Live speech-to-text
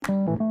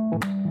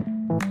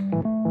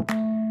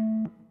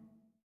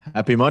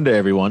Happy Monday,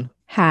 everyone.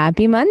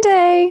 Happy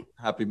Monday.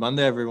 Happy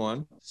Monday,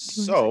 everyone.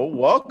 So,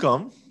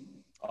 welcome,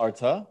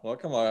 Arta.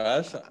 Welcome,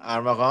 Arash.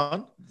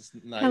 Armagan. It's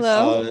nice.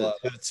 Hello.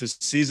 To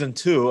season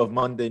 2 of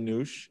Monday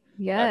Noosh.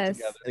 Yes.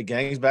 The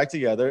gang's back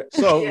together.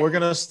 So, we're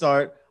going to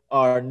start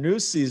our new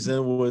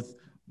season with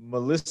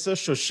Melissa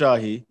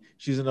Shoshahi.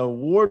 She's an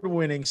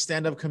award-winning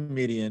stand-up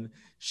comedian.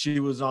 She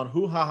was on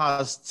Hoo Ha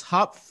Ha's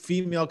top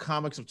female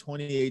comics of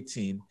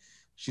 2018.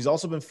 She's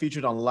also been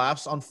featured on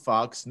Laughs on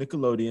Fox,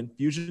 Nickelodeon,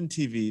 Fusion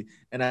TV,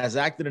 and has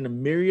acted in a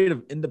myriad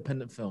of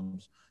independent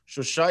films.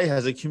 Shoshahi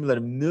has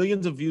accumulated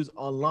millions of views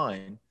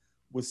online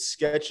with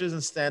sketches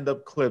and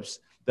stand-up clips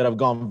that have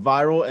gone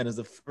viral and is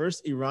the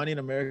first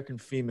Iranian-American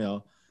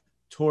female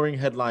touring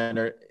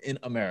headliner in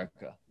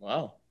America.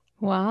 Wow.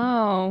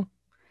 Wow.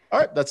 All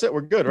right, that's it.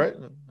 We're good, right?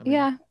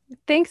 Yeah.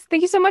 Thanks.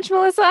 Thank you so much,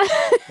 Melissa.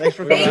 Thanks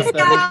for coming. Thanks,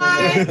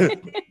 guys.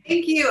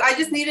 Thank you. I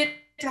just needed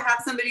to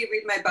have somebody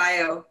read my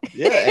bio.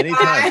 Yeah,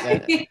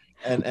 anytime.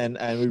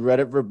 and we read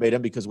it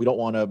verbatim because we don't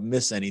want to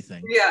miss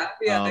anything.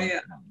 Yeah.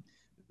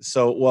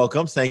 So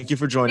welcome. Thank you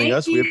for joining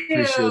us. We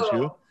appreciate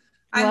you.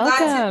 I'm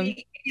glad to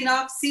be kicking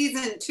off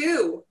season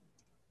 2.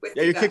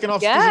 You're kicking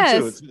off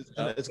season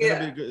 2. It's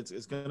gonna be good.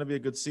 It's gonna be a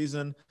good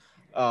season.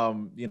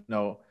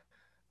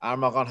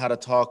 Armagan had a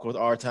talk with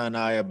Arta and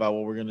I about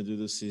what we're gonna do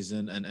this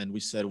season, and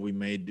we said we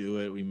may do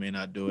it, we may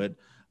not do it.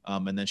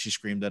 And then she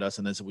screamed at us,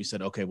 and then we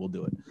said, "Okay, we'll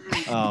do it."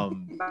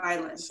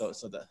 Violence. So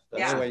that's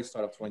the way you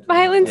start up 2020.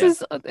 Violence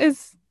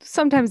is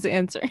sometimes the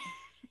answer.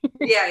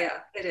 Yeah,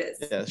 it is.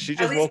 Yeah, she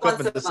just woke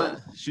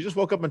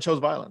up and chose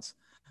violence.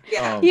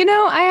 Yeah.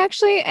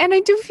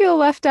 I do feel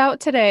left out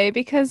today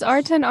because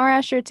Arta and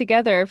Arash are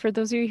together. For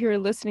those of you who are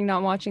listening,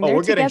 not watching, they're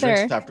we're together. Getting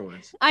drinks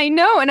afterwards. I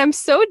know, and I'm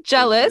so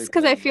jealous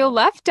because I feel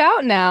left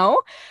out now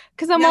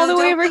because I'm all the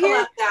way over here.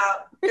 Left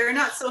out. They're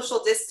not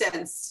social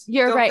distance.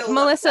 You're right,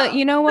 Melissa.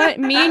 You know what?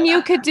 Me and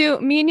you could do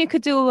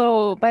a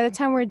little. By the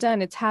time we're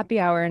done, it's happy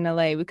hour in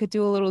LA. We could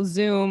do a little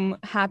Zoom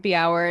happy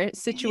hour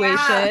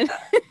situation.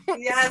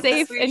 Yeah.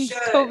 Safe and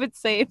COVID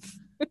safe.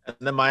 And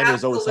then mine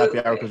is always happy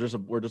hour because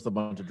we're just a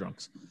bunch of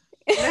drunks.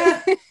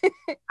 I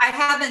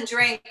haven't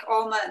drank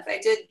all month. I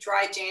did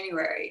dry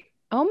January.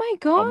 Oh my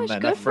gosh,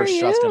 man, good that first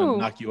shot's gonna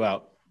knock you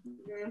out.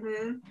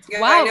 Mm-hmm.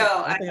 Yeah, wow.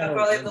 I know. I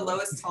probably have the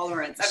lowest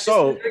tolerance. I've just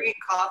been drinking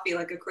coffee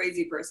like a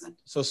crazy person.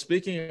 So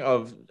speaking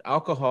of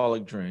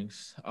alcoholic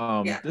drinks,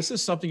 this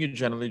is something you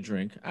generally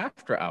drink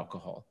after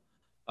alcohol.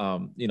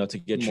 To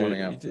get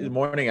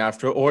morning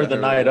after or the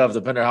night of,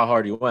 depending on how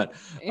hard you went.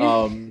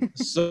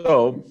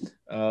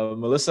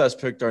 Melissa has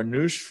picked our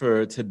noosh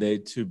for today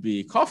to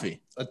be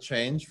coffee. A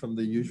change from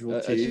the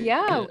usual tea.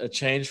 A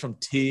change from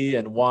tea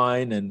and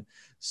wine. And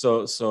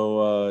so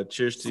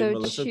cheers to you,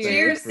 Melissa.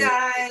 Cheers,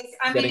 guys.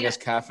 Getting us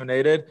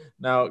caffeinated.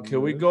 Now,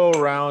 can we go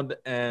around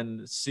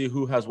and see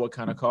who has what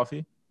kind of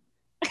coffee?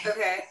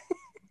 Okay.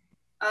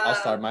 I'll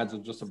start. Mine's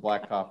just a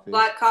black coffee.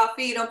 Black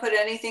coffee? You don't put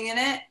anything in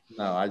it?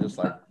 No, I just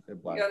like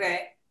it black.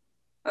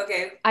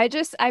 Okay.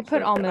 I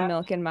put almond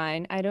milk in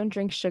mine. I don't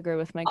drink sugar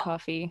with my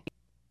coffee.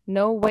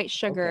 No white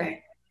sugar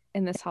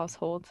in this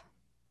household.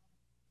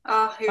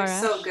 Oh, you're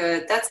so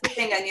good. That's the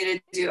thing I need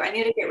to do. I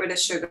need to get rid of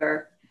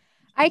sugar.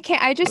 I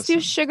can't. I just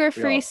use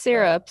sugar-free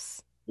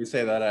syrups. We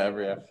say that at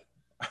every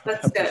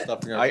That's good.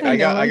 I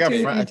got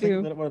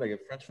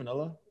French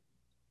vanilla?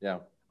 Yeah.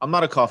 I'm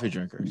not a coffee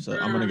drinker, so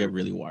I'm going to get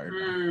really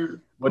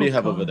wired. What do you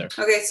have over there?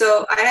 Okay,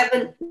 so I have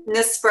an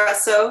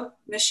Nespresso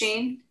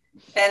machine.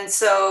 And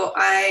so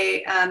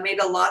I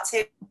made a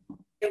latte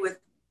with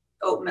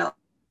oat milk.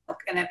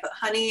 And I put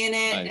honey in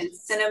it and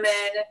cinnamon.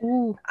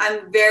 Ooh.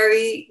 I'm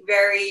very,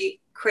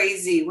 very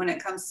crazy when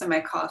it comes to my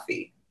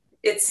coffee.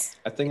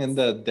 I think in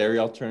the dairy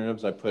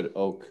alternatives, I put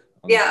oat.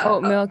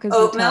 Oat milk is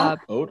the top.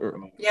 Oat or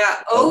milk?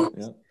 Yeah, oat.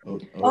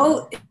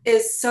 Oat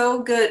is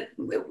so good.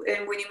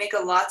 And when you make a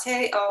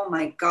latte, oh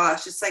my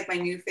gosh, it's like my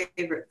new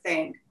favorite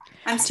thing.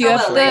 I'm still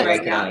LA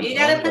right now. You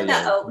gotta put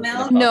the oat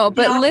milk. No,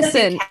 but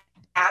listen.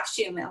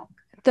 Cashew milk.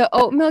 The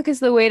oat milk is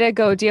the way to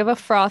go. Do you have a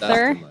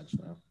frother? That's too much,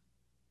 no.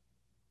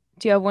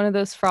 Do you have one of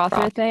those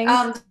frother things?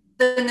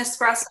 The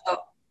Nespresso.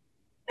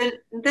 The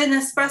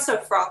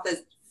Nespresso froth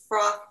is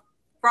froth.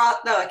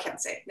 No, I can't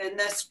say. The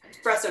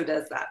Nespresso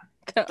does that.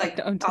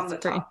 On the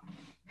top.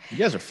 You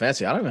guys are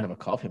fancy. I don't even have a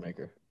coffee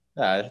maker.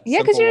 Yeah,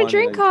 because you don't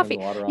drink coffee.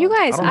 You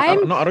guys, I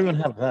don't even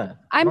have that.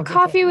 I'm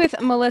coffee with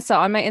Melissa.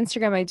 On my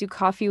Instagram, I do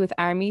coffee with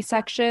Army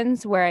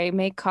sections where I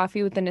make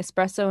coffee with the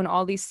Nespresso and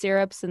all these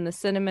syrups and the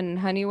cinnamon and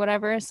honey,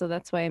 whatever. So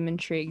that's why I'm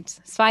intrigued.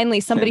 It's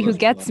finally somebody who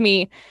gets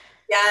me.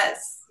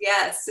 Yes,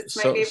 it's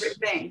my favorite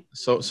thing.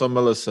 So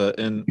Melissa,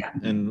 in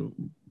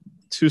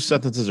 2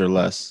 sentences or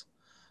less,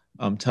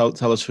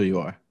 tell us who you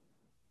are.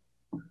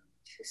 2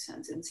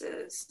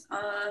 sentences.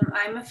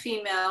 I'm a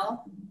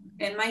female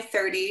in my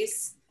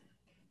 30s.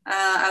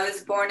 I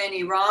was born in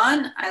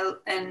Iran,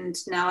 and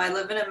now I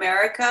live in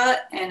America,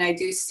 and I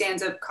do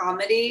stand-up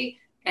comedy.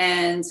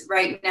 And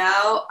right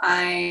now,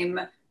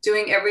 I'm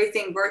doing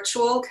everything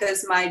virtual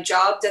because my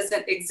job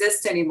doesn't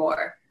exist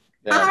anymore.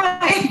 Yeah.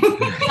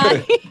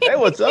 Hi. Hey,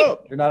 what's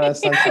up? You're not an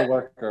essential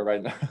worker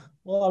right now.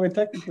 Well, I mean,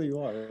 technically you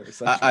are. I mean,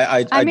 just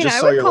I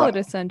saw would your call it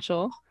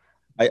essential.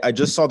 I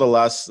just saw the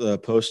last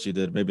post you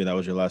did. Maybe that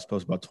was your last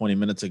post about 20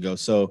 minutes ago.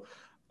 So,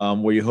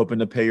 were you hoping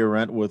to pay your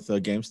rent with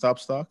GameStop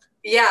stock?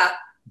 Yeah,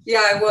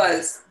 I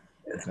was.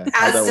 Okay.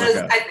 How'd As that work does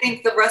out? I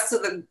think the rest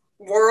of the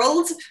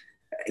world.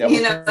 Yeah,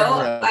 You we're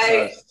know,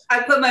 obsessed.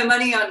 I put my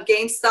money on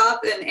GameStop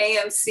and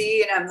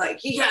AMC, and I'm like,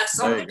 yes,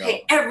 I'm There you gonna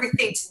pay go.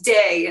 everything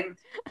today, and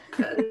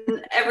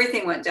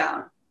everything went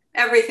down.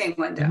 Everything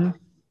went down.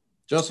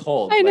 Just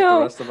hold. I Like know.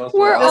 the rest of us.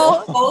 We're were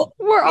all Oh,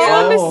 we're yeah.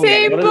 all in the Oh,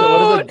 same What is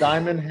boat. it?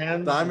 Diamond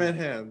hands? Diamond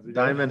hands. Yeah.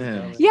 Diamond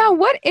hands. Yeah,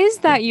 what is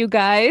that, you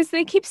guys?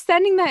 They keep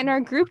sending that in our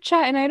group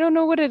chat, and I don't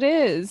know what it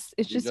is.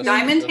 It's You just just- very-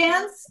 Diamond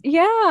hands.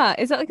 yeah.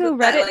 Is that like a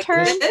What's that, Reddit like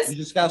term? this? You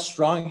just got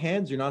strong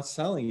hands. You're not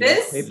selling. You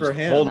This? got paper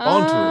hands. Hold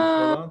on to it.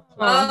 Hold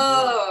on to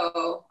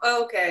it.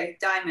 Oh, okay,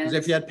 Because diamonds.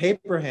 if you had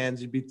paper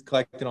hands, you'd be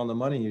collecting all the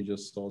money you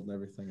just stole and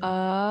everything.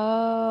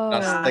 Oh.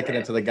 Not Got sticking it.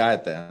 it to the guy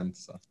at the end.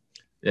 So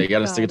Yeah, you got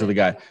to stick it to Got the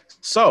guy.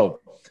 So,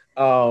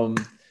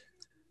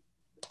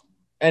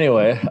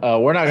 anyway,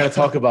 we're not going to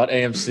talk about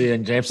AMC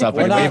and GameStop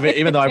We're anymore, not-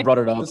 even though I brought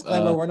it up.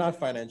 disclaimer: we're not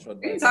financial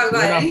We can advisors. talk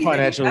about We're not anything.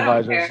 financial I don't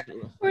advisors. care.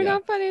 We're Yeah.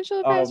 not financial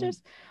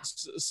advisors.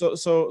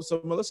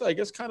 So Melissa, I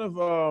guess kind of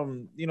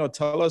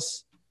tell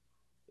us,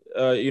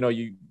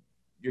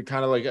 you're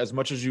kind of like, as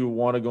much as you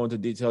want to go into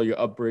detail, your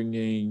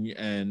upbringing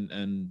and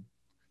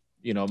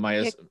Yeah, I'm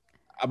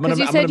 'cause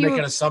you gonna said you make were-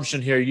 an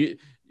assumption here.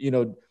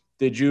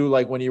 Did you,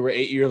 like, when you were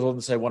 8 years old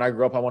and say, when I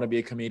grow up I want to be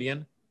a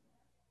comedian?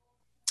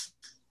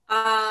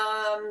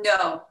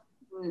 No.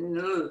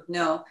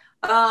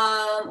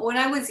 When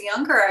I was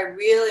younger, I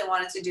really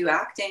wanted to do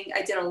acting.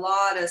 I did a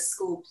lot of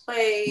school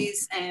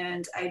plays,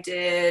 and I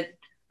did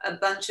a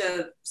bunch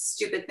of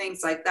stupid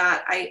things like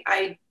that.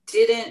 I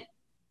didn't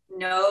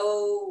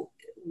know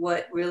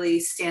what really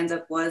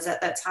stand-up was at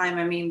that time.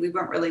 I mean, we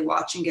weren't really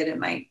watching it in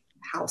my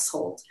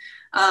household.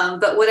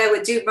 But what I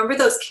would do, remember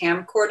those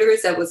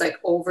camcorders that was like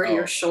over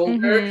your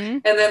shoulder?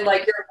 Mhm. And then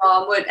like your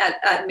mom would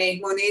at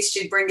Maymuni's,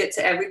 she'd bring it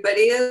to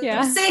everybody.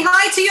 Yeah. Say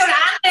hi to your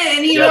aunt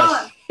and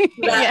Yes.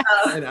 Yeah.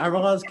 In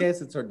everyone's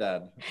case, it's her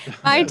dad.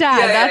 My dad,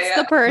 Yeah, that's yeah.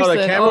 the person. No,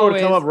 the camera would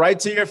come always. up right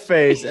to your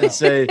face and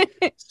say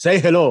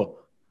hello.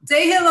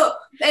 say hello.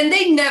 And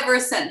they never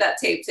sent that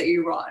tape to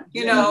Iran,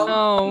 you know?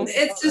 No.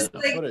 It's just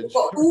like, Footage.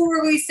 well, who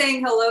were we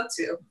saying hello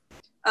to?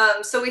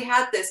 So we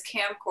had this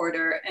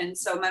camcorder, and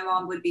so my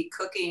mom would be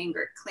cooking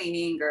or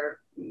cleaning or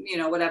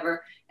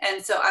whatever,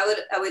 and so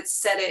I would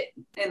set it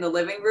in the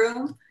living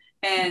room,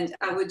 and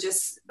I would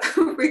just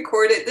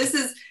record it. This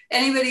is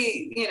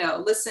anybody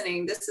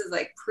listening. This is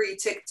like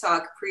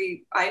pre-TikTok,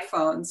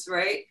 pre-iPhones,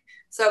 right?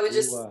 So I would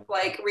just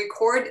like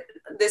record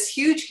this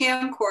huge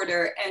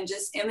camcorder and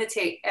just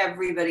imitate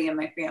everybody in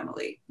my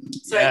family.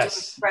 So I do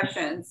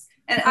expressions.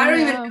 And I don't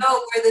even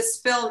know where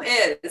this film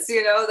is.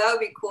 That would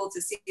be cool to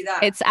see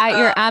that. It's at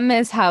your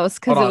Amma's house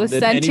because Hold it on, was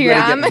did sent to your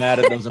anybody Amma. get mad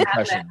at those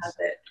impressions? Has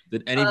it.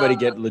 Did anybody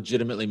get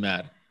legitimately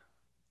mad?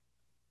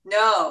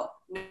 No.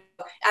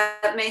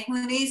 At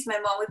Mehuni's, my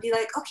mom would be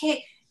like,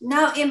 "Okay,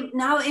 now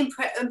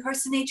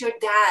impersonate your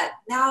dad.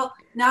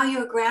 Now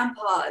your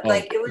grandpa."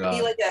 Like it would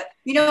be like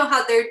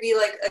how there'd be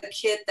like a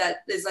kid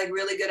that is like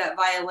really good at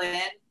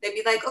violin. They'd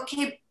be like,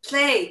 "Okay,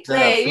 play."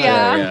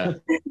 Yeah.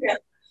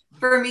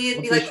 For me,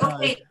 it'd be like,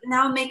 "Okay,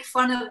 now make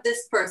fun of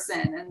this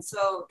person." And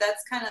so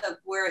that's kind of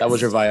where That was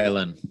your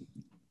violin.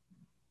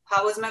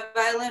 How was my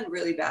violin?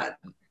 Really bad.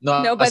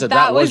 No, but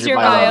that was your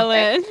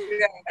violin.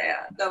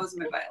 Yeah, that was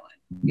my violin.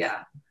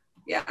 Yeah.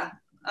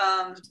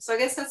 So I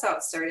guess that's how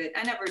it started.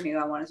 I never knew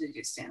I wanted to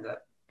do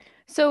stand-up.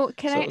 So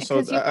because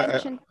you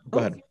mentioned, go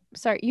ahead.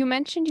 Sorry, you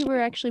mentioned you were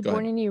actually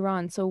born in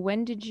Iran. So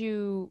when did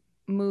you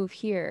move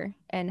here,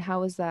 and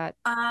how was that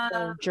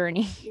whole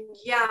journey?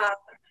 Yeah,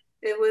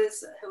 it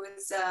was.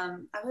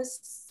 I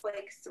was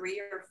like 3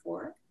 or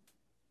 4,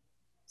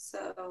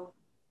 so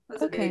I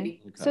was a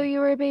baby. Okay. So you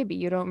were a baby.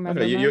 You don't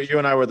remember? Okay, you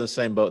and I were the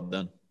same boat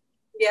then.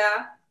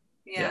 Yeah.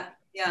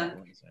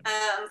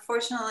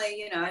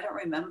 Unfortunately, I don't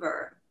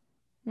remember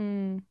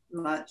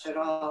much at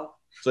all.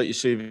 So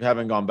you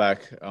haven't gone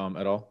back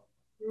at all?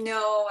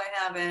 No, I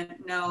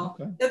haven't. No,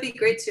 Okay. that'd be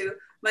great too.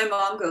 My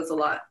mom goes a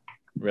lot.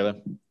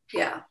 Really?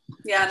 Yeah,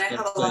 and I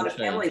have a lot of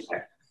family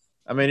there.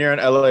 I mean, you're in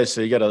LA,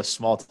 so you get a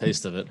small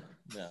taste of it.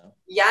 Yeah.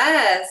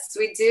 Yes,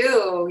 we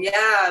do.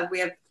 Yeah, we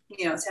have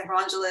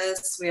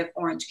Tehrangeles, we have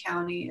Orange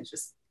County. It's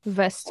just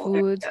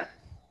Westwood.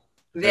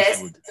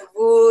 Westwood.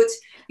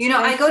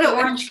 I go to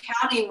Orange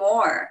County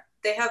more.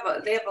 They have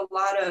a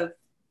lot of.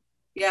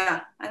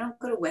 Yeah, I don't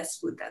go to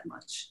Westwood that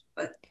much,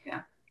 but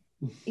yeah.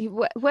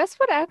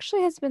 Westwood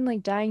actually has been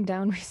like dying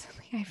down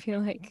recently. I feel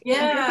like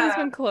everything's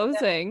been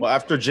closing. Well,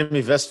 after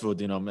Jimmy Westwood,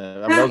 man,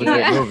 that was a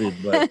great movie,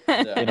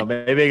 but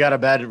maybe it got a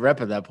bad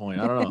rep at that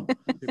point. I don't know.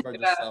 People are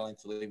just selling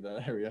to leave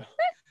that area.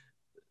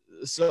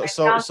 So I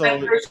found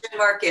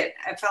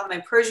my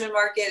Persian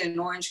market in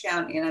Orange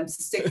County, and I'm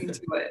sticking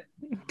to it.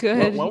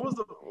 Good. When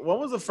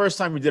was the first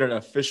time you did an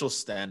official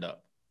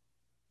stand-up?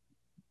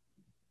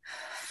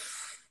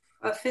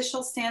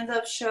 official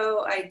stand-up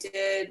show I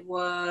did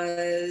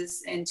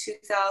was in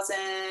 2000,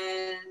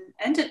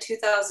 end of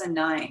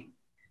 2009.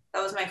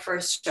 That was my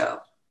first show,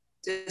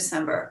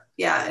 December.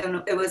 Yeah,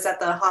 and it was at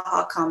the Ha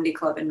Ha Comedy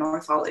Club in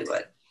North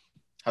Hollywood.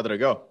 How did it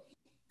go?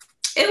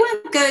 It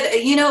went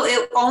good. You know,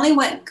 it only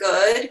went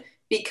good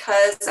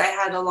because I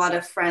had a lot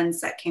of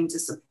friends that came to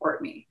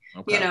support me.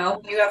 Okay. You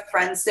know, you have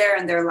friends there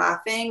and they're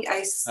laughing.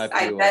 I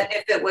bet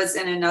if it was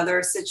in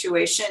another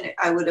situation,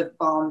 I would have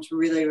bombed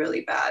really,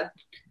 really bad.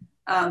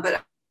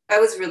 But I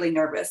was really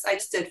nervous. I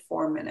just did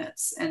 4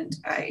 minutes and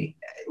I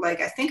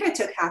think I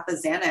took half a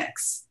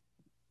Xanax.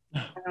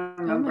 I don't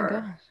remember. Oh my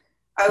God.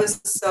 I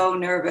was so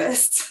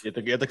nervous. You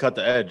have to cut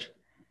the edge.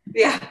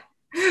 Yeah.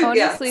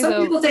 Honestly, yeah.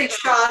 Some people take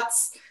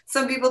shots.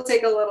 Some people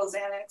take a little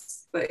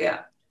Xanax, but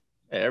yeah.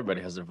 Hey,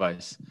 everybody has their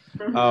vice.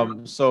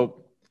 Mm-hmm.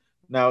 So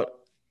now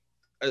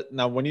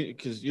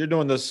because you're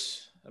doing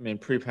this, I mean,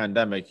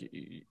 pre-pandemic,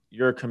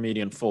 you're a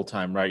comedian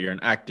full-time, right? You're in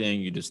acting,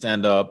 you do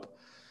stand-up,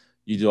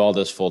 you do all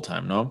this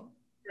full-time, no?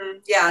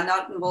 Yeah,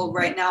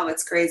 right now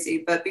it's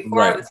crazy, but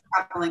before I was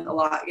traveling a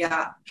lot.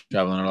 Yeah.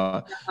 Traveling a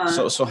lot.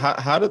 So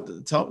how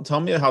did,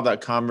 tell me how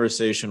that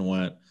conversation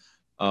went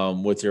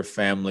with your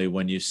family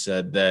when you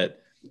said that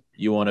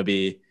you want to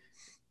be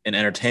in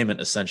entertainment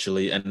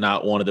essentially and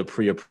not one of the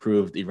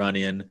pre-approved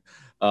Iranian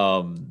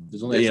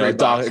there's only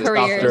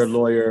doctor,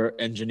 lawyer,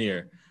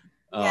 engineer.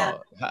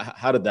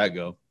 How did that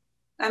go?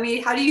 I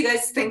mean, how do you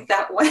guys think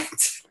that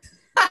went?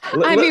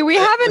 I mean, we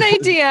have an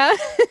idea.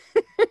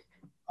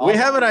 We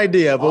have an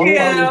idea, but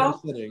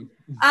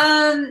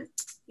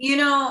you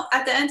know,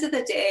 at the end of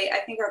the day, I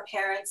think our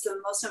parents, the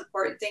most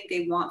important thing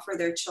they want for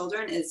their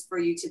children is for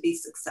you to be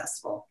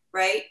successful,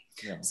 right?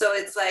 Yeah. So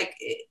it's like,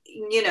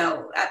 you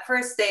know, at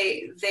first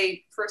they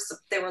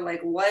were like,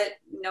 what?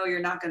 No,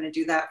 you're not going to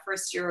do that.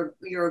 First, you're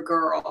a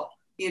girl,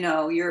 you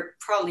know, you're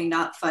probably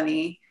not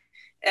funny.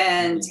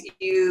 And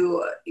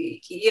you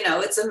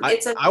know,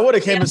 I would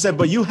have came and said,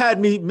 but you had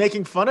me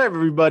making fun of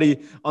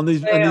everybody on the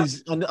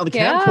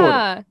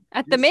camcorder.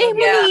 At the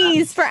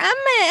Mayweather's for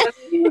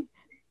Emmett.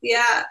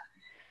 Yeah.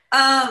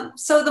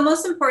 So the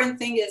most important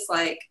thing is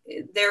like,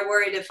 they're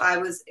worried if I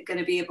was going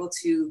to be able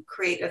to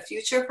create a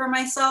future for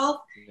myself.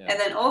 Yeah. And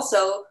then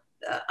also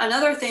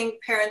another thing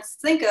parents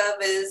think of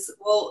is,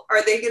 well,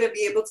 are they going to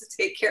be able to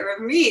take care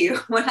of me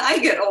when I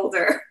get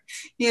older?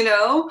 You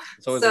know?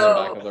 It's always in the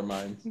back of their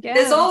mind. Yeah.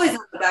 It's always in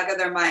the back of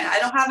their mind. I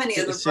don't have any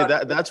other. See,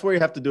 that's where you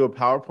have to do a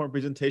PowerPoint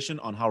presentation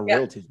on how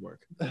royalties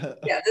work.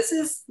 Yeah, this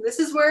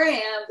is where I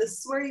am. This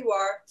is where you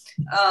are.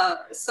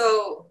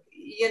 So,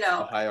 you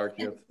know. A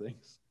hierarchy of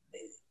things.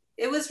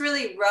 It was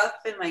really rough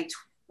in my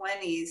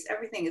 20s.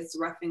 Everything is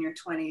rough in your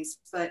 20s,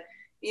 but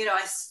you know,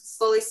 I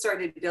slowly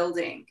started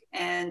building.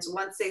 And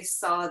once they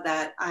saw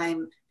that I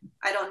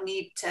don't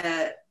need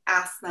to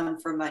ask them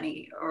for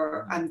money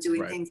or I'm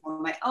doing things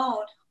on my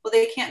own, well,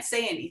 they can't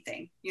say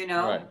anything, you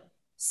know? Right.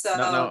 So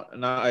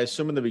now I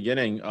assume in the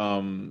beginning,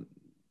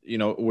 you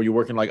know, were you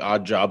working like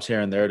odd jobs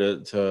here and there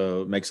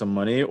to make some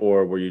money,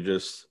 or were you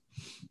just?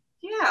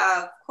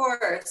 Yeah, of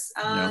course.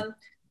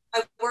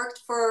 I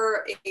worked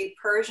for a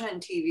Persian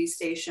TV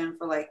station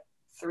for like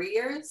 3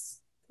 years.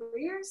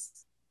 3 years?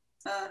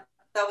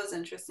 That was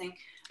interesting.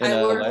 In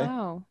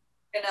LA?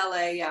 In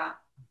LA, yeah.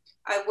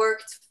 I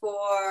worked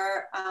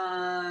for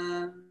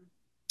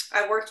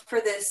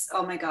this,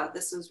 oh my God,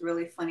 this was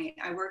really funny.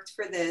 I worked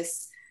for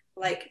this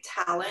like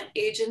talent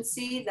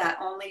agency that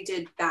only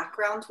did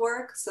background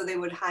work. So they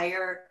would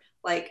hire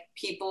like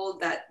people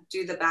that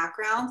do the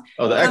background.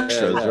 Oh, the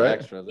extras,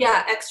 right?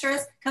 Yeah,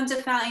 extras. Come to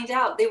find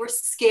out, they were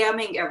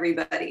scamming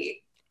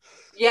everybody.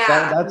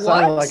 Yeah. That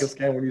sounded like a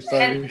scam when you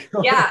started.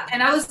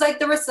 And I was like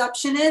the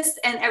receptionist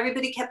and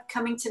everybody kept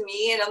coming to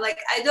me and I'm like,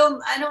 I don't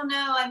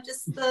know. I'm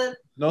just the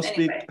anyway.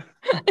 Speak.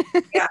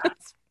 Yeah.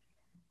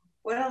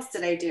 What else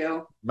did I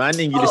do?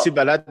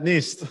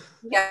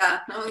 Yeah.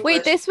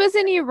 Wait, this was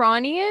an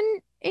Iranian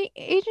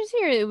agency,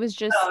 or it was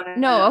just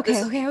no.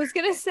 Okay. I was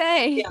gonna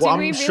say. Yeah. Well,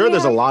 I'm sure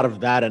there's a lot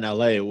of that in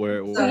LA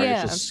where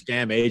it's just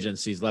scam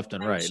agencies left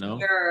and right.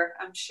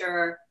 I'm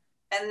sure.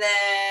 And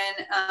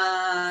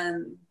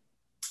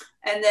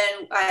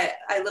then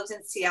I lived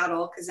in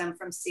Seattle because I'm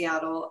from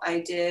Seattle.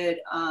 I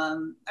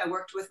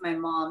worked with my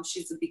mom.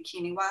 She's a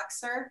bikini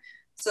waxer.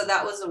 So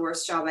that was the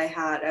worst job I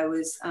had. I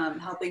was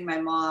helping my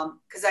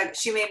mom because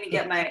she made me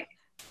get my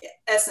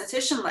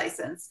esthetician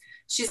license.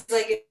 She's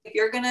like, if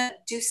you're going to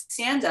do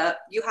stand-up,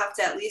 you have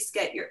to at least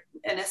get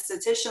an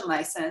esthetician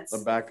license.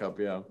 A backup,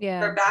 yeah.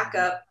 For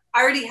backup.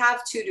 I already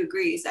have 2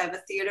 degrees. I have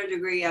a theater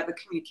degree. I have a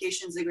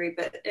communications degree,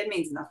 but it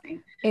means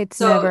nothing. It's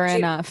never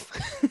enough.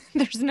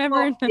 There's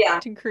never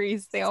enough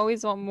degrees. They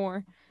always want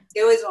more.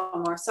 They always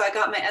want more. So I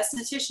got my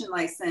esthetician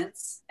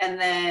license and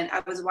then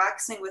I was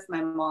waxing with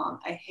my mom.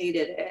 I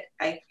hated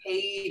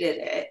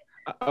it.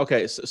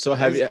 Okay. So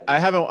have you,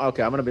 I'm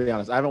going to be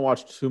honest. I haven't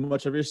watched too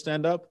much of your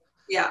stand-up.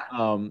 Yeah.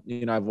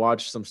 You know, I've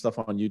watched some stuff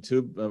on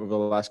YouTube over the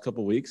last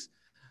couple of weeks.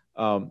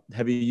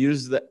 Have you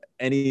used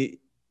any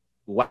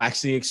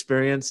waxing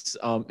experience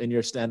in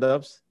your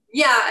stand-ups?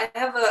 Yeah, I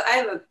have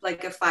a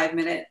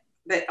 5-minute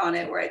bit on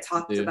it where I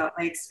talked about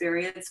my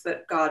experience,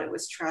 but God, it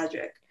was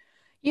tragic.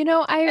 You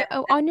know,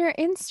 on your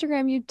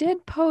Instagram, you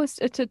did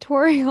post a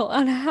tutorial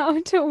on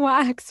how to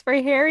wax for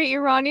hairy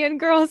Iranian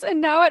girls,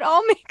 and now it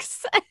all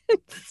makes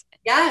sense.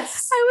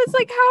 Yes. I was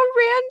like, how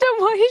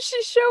random. Why is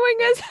she showing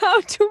us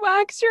how to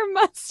wax your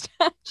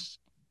mustache?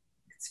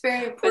 It's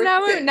very important.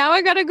 But now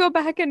I got to go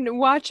back and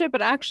watch it,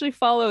 but actually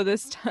follow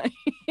this time.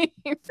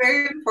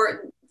 Very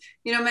important.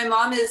 You know, my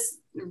mom is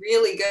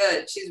really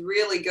good. She's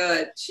really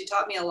good. She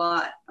taught me a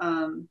lot.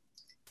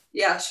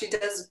 Yeah, she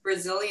does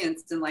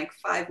Brazilians in like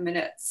 5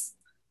 minutes.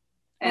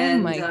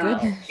 And oh my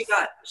goodness.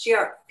 she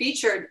got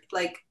featured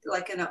like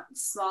in a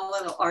small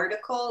little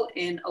article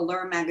in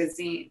Allure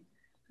magazine.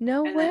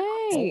 No and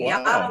way.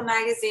 Then,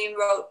 magazine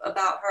wrote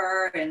about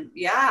her, and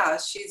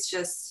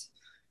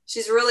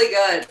she's really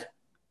good.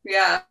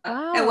 Yeah.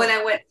 Wow. And when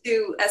I went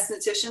to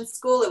esthetician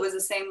school, it was the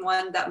same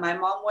one that my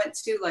mom went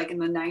to, like in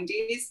the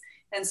 90s.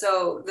 And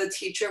so the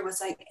teacher was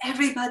like,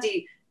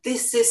 everybody,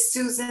 this is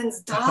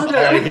Susan's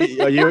daughter.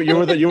 you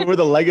were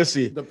the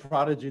legacy, the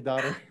prodigy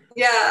daughter.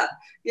 Yeah.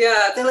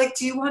 They're like,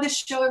 do you want to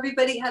show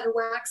everybody how to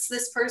wax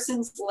this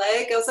person's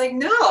leg? I was like,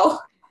 no,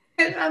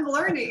 I'm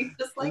learning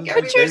just like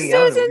everybody. But you're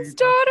Susan's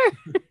daughter.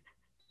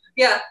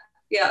 Yeah.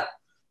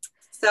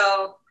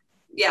 So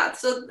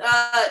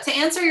to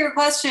answer your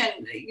question,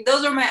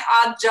 those are my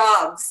odd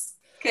jobs.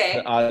 Okay.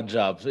 The odd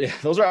jobs. Yeah,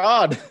 those are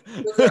odd.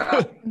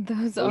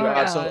 Those are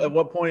odd. So at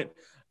what point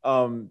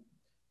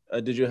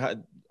did you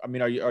have, I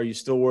mean, are you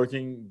still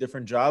working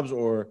different jobs,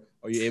 or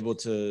are you able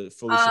to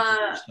fully support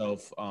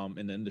yourself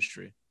in the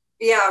industry?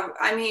 Yeah,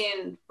 I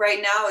mean,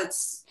 right now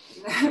it's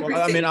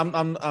well, I mean,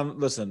 I'm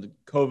listen,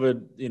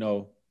 COVID,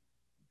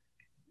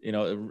 it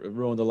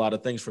ruined a lot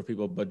of things for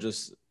people, but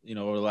just,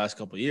 over the last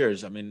couple of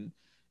years, I mean,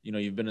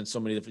 you've been in so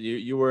many different,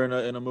 you were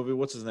in a movie,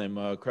 what's his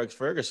name? Craig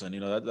Ferguson,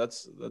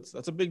 that's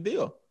a big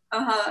deal.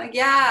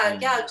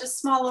 Yeah, just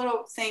small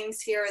little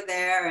things here or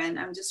there. And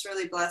I'm just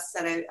really blessed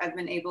that I've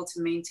been able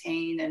to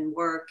maintain and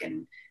work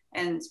and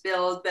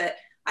build. But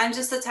I'm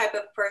just the type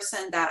of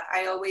person that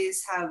I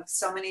always have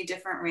so many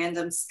different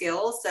random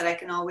skills that I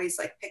can always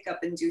like pick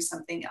up and do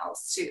something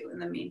else too. In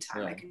the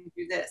meantime, I can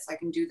do this, I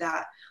can do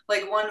that.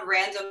 Like one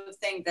random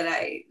thing that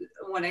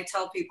when I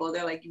tell people,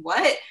 they're like,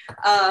 what?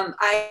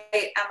 I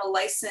am a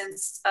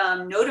licensed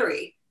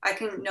notary. I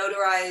can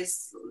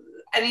notarize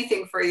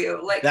anything for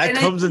you. Like that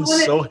comes in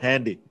so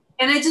handy.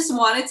 And I just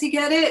wanted to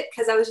get it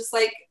because I was just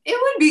like, it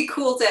would be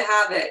cool to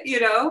have it,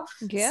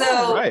 Yeah.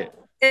 So right.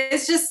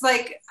 It's just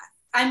like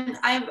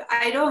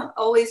I don't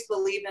always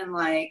believe in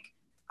like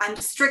I'm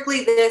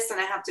strictly this and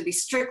I have to be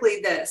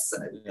strictly this.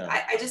 Yeah.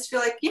 I just feel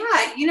like, do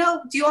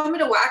you want me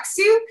to wax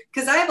you?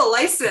 Because I have a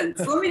license.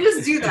 Let me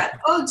just do that.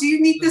 Oh, do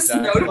you need this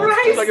notarized?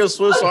 It's like a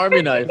Swiss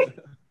Army knife.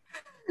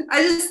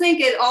 I just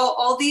think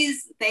all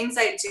these things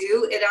I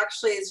do, it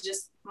actually is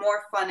just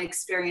more fun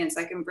experience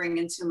I can bring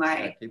into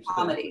my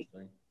comedy.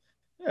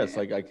 Yeah, it's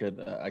like I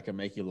could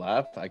make you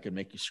laugh, I could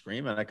make you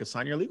scream, and I could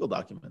sign your legal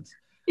documents.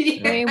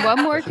 Yeah. I mean, what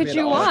more could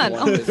you want?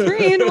 All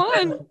 3 in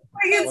one.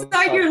 I can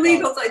sign your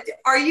legals. Like,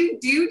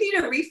 do you need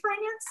a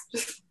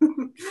refinance?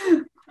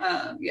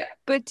 Yeah.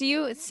 But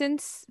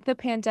since the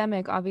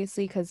pandemic,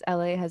 obviously, because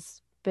LA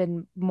has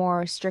been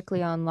more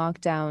strictly on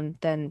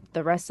lockdown than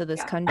the rest of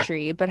this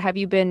country, but have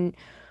you been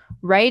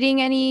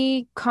writing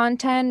any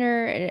content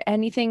or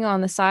anything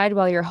on the side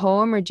while you're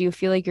home, or do you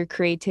feel like your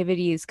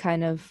creativity is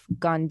kind of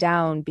gone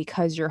down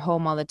because you're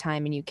home all the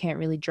time and you can't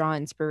really draw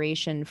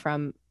inspiration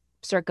from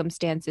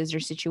circumstances or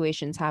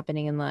situations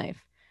happening in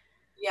life?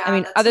 Yeah, I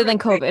mean, other than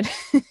COVID.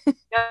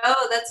 No,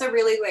 that's a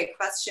really great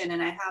question.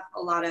 And I have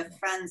a lot of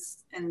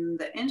friends in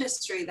the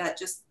industry that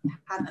just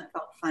haven't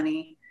felt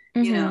funny.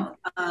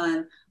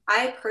 Mm-hmm.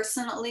 I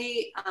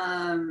personally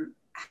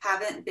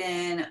haven't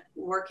been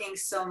working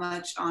so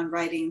much on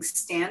writing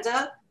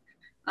stand-up.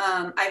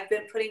 I've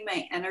been putting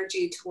my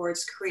energy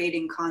towards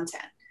creating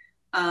content.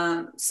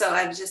 So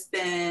I've just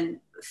been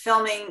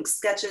filming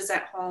sketches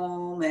at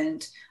home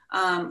and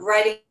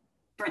writing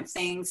different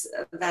things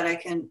that I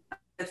can in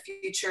the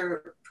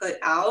future put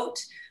out.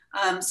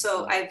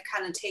 So I've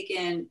kind of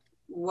taken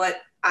what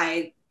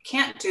I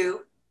can't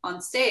do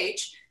on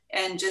stage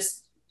and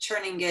just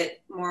turning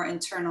it more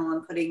internal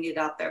and putting it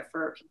out there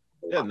for people.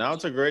 Yeah, now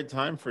it's a great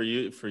time for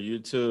you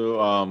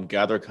to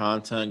gather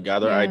content,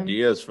 gather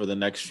ideas for the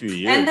next few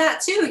years. And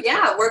that too,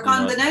 work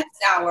on the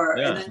next hour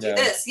and then do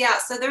this. Yeah,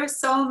 so there's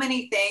so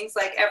many things.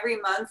 Like every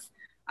month,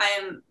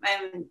 I'm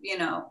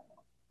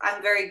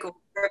very goal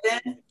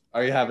driven.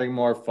 Are you having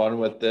more fun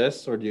with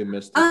this, or do you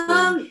miss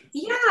the stage?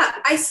 Yeah,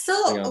 I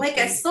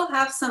still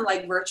have some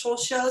like virtual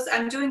shows.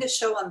 I'm doing a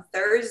show on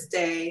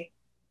Thursday.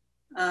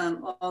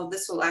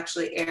 This will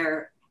actually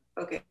air.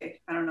 Okay,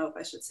 I don't know if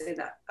I should say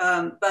that.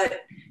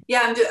 But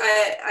yeah,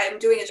 I'm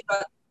doing a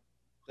show.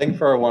 Think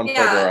for one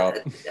further up.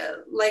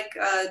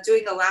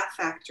 Doing a Laugh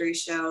Factory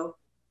show.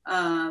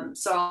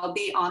 So I'll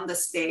be on the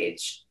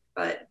stage,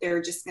 but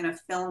they're just gonna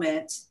film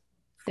it.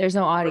 There's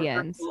no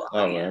audience.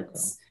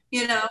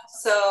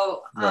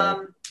 So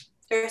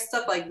there's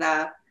stuff like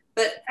that.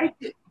 But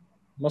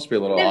Must be a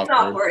little It's awkward.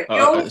 awkward. You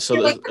always So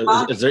feel like the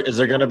mom. is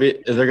there gonna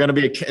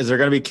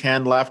be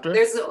canned laughter?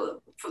 There's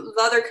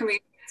other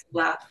comedians who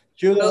laugh.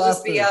 Cue the It'll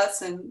just be laughter.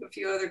 us and a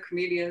few other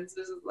comedians.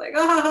 This is like,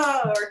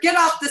 or get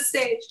off the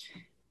stage.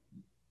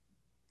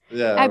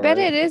 Yeah, I bet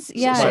right. it is.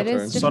 Yeah, my it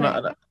is turn.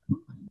 different.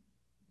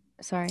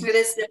 Sorry. It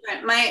is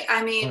different.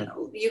 I mean,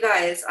 you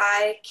guys,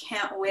 I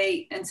can't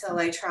wait until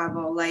I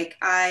travel. Like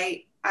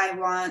I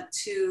want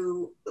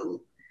to,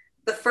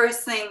 the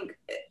first thing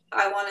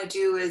I want to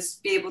do is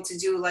be able to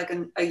do like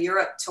a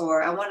Europe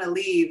tour. I want to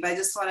leave. I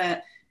just want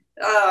to,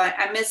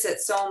 I miss it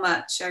so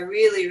much. I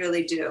really,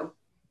 really do.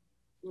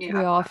 Yeah.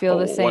 We all feel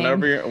the same.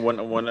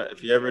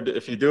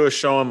 If you do a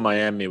show in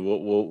Miami,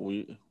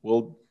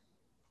 we'll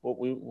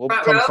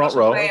Front come row? front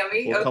row.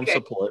 Miami? We'll come Okay.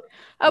 support.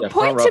 A Yeah,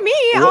 point front row. to me.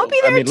 I'll be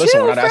there listen,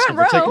 too. we're not asking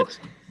Front for row. tickets.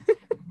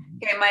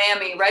 Okay,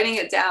 Miami, writing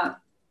it down.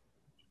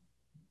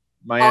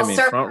 Miami, I'll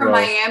start front from row.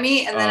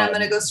 Miami and then I'm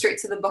going to go straight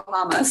to the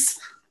Bahamas.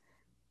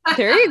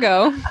 There you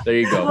go. There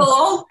you go. We'll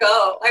all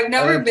go. I've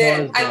never Other been.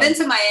 tours I've done. been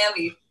to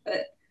Miami,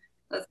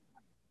 but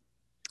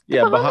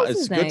Yeah, Bahamas it's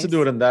is good to nice.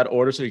 do it in that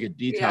order so you get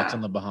detox Yeah.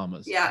 on the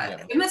Bahamas. yeah,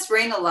 it must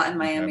rain a lot in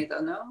Miami though,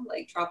 no?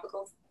 Like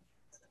tropical.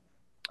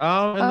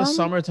 In the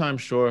summertime,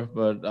 sure,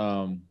 but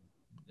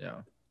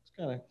yeah.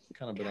 It's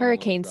kind of been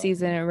Hurricane all over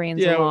season, it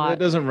rains a Yeah, lot. it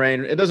doesn't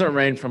rain. It doesn't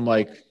rain from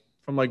like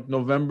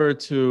November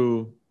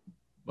to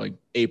like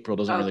April.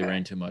 Doesn't really Okay.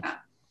 rain too much.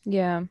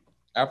 Yeah.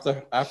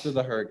 After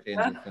the hurricanes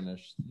are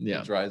finished, Yeah.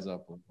 it dries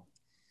up.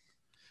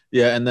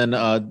 Yeah, and then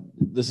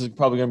this is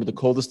probably gonna be the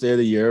coldest day of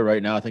the year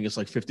right now. I think it's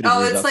like 50 degrees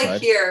Oh, it's outside.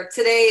 like here.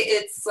 Today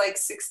it's like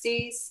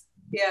 60s.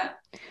 Yeah.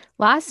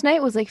 Last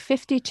night was like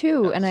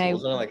 52, and I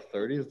was it like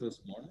 30s this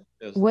morning?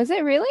 was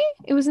it really?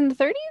 It was in the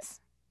 30s?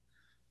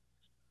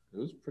 It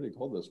was pretty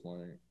cold this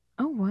morning.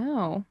 Oh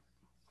wow.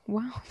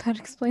 Wow, that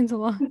explains a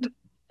lot.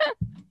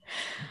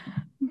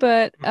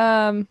 But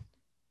Arash,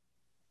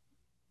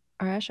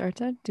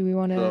 Arta, do we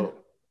want to So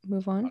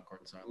move on?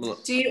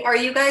 Are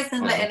you guys in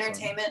the Awesome.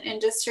 entertainment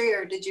industry,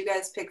 or did you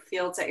guys pick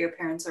fields that your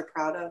parents are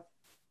proud of?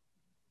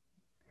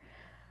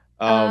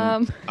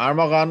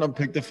 Armagan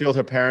picked the field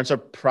her parents are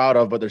proud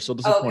of, but they're still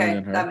disappointed Okay,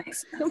 in her. that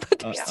makes sense. But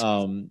there's-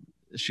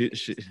 She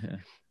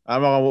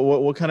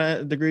Armagan, what kind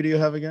of degree do you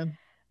have again?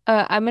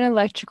 I'm an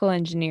electrical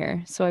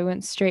engineer, so I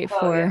went straight Oh,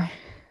 for yeah.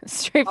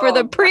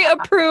 the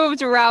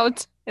pre-approved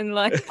route in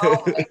life.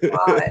 Oh my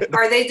God.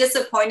 Are they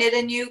disappointed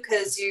in you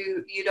because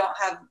you don't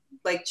have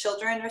like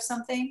children or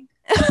something?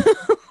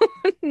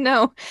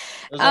 No.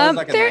 there's always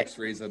like a they're- next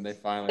reason they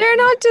finally.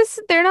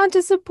 They're not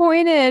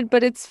disappointed,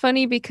 but it's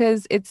funny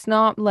because it's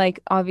not like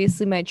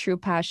obviously my true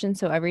passion.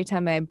 So every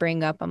time I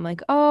bring up, I'm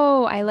like,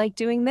 oh, I like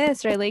doing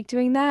this or I like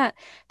doing that.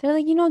 They're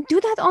like,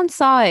 do that on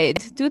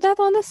side. Do that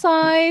on the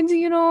side.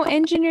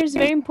 Engineer is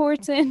very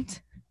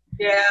important.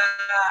 Yeah.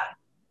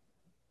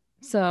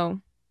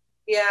 So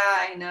Yeah,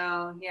 I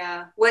know.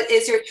 Yeah. What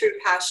is your true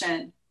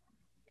passion?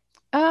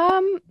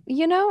 I'm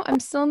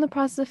still in the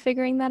process of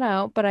figuring that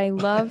out, but I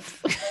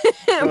love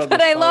Well,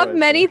 but I that's love always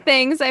many there.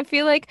 things. I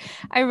feel like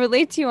I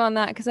relate to you on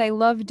that because I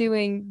love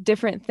doing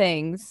different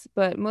things,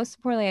 but most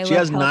importantly, She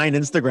has 9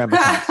 Instagram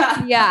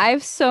accounts. Yeah, I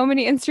have so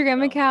many Instagram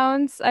Yeah.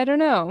 accounts. I don't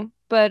know,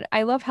 but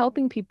I love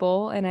helping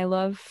people and I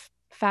love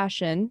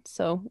fashion.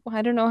 So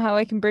I don't know how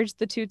I can bridge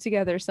the two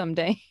together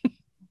someday.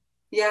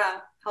 Yeah,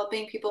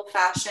 helping people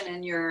fashion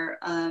in your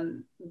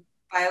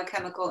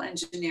biochemical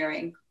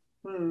engineering.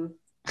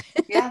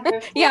 Yeah.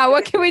 Yeah,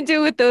 what can we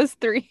do with those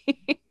three?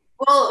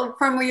 Well,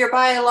 from your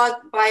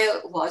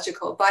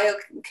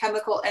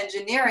biochemical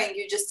engineering,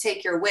 you just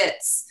take your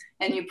wits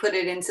and you put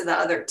it into the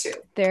other two.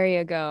 There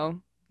you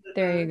go.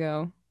 There you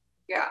go.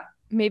 Yeah.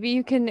 Maybe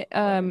you can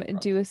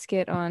do a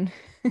skit on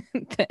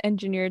the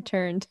engineer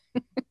turned,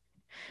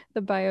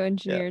 the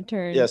bioengineer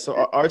turned. Yeah, so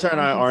Arta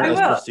and I aren't I as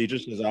will.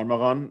 prestigious as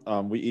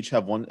Armagan. We each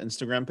have one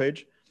Instagram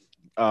page.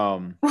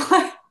 Mine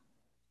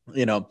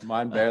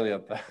barely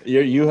up there.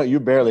 You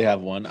barely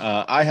have one.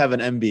 I have an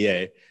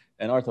MBA.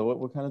 And Arta,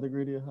 what kind of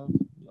degree do you have?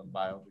 A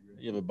bio degree.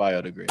 You have a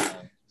bio degree.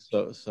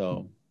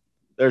 So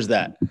there's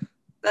that.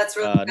 That's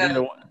really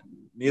good.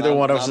 Neither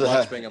one of us Not much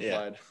has being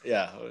applied.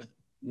 Yeah,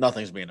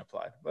 nothing's being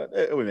applied, but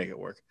we make it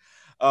work.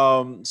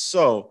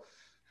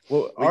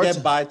 We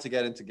get by to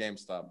get into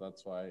GameStop.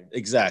 That's why.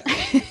 Exactly.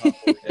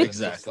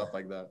 Exactly. Stuff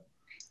like that.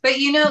 But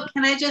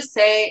can I just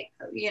say,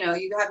 you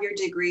have your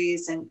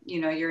degrees and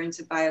you're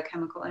into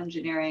biochemical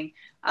engineering.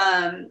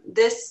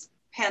 This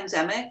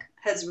pandemic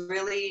has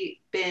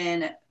really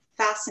been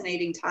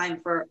fascinating time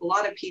for a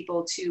lot of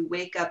people to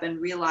wake up and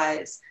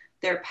realize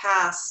their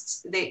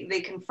past. They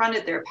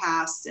confronted their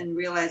past and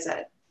realized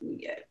that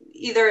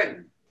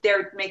either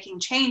they're making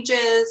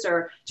changes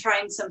or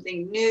trying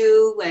something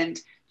new and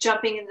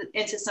jumping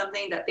into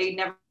something that they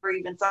never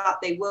even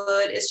thought they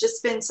would. It's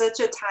just been such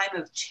a time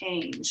of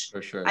change.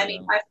 For sure. I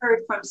mean, I've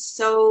heard from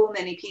so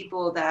many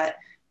people that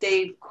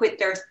they quit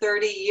their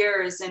 30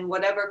 years in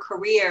whatever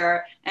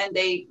career, and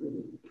they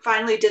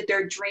finally did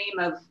their dream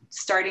of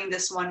starting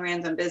this one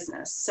random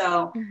business.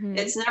 So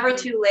it's never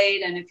too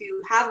late. And if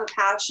you have a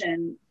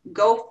passion,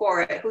 go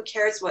for it. Who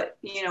cares what,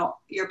 you know,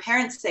 your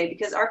parents say,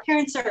 because our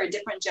parents are a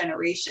different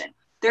generation.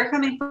 They're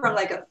coming from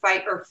like a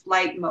fight or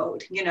flight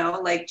mode, you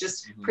know, like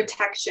just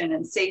protection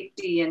and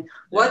safety and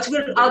what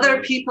would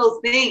other people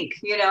think,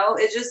 you know,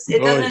 it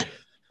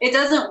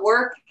doesn't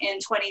work in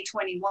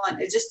 2021.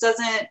 It just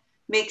doesn't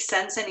make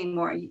sense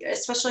anymore,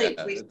 especially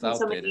if we've seen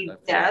so many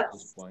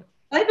deaths.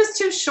 Life is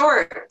too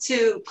short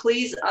to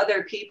please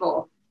other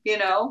people, you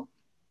know?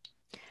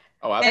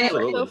 Oh,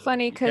 absolutely. It's so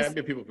funny because you can't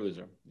be a people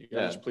pleaser. You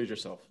gotta just please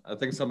yourself. I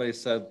think somebody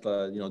said,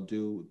 you know,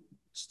 do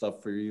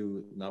stuff for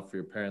you, not for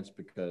your parents,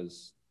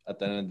 because at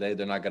the end of the day,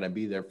 they're not going to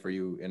be there for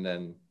you. And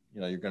then,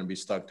 you know, you're going to be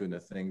stuck doing the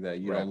thing that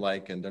you don't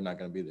like, and they're not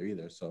going to be there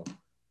either. So,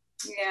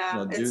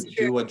 yeah, you know,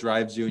 do what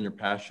drives you and your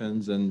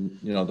passions, and,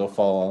 you know, they'll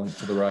fall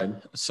onto the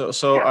ride.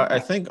 So I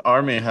think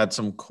Army had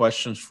some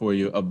questions for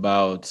you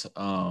about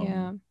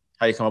how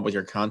you come up with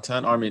your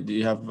content. Army, do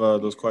you have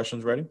those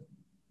questions ready?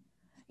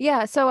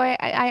 Yeah, so I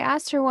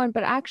asked her one,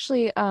 but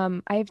actually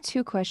I have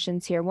two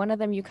questions here. One of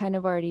them you kind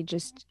of already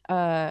just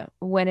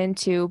went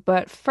into,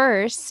 but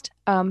first,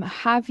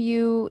 have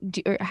you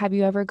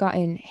ever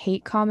gotten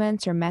hate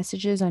comments or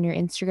messages on your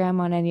Instagram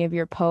on any of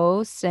your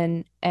posts,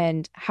 and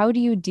how do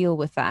you deal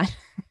with that?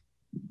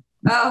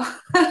 Oh,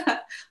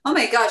 oh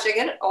my gosh, I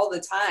get it all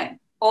the time.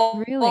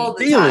 Really? All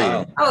the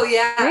time. Oh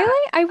yeah.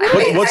 Really? I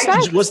really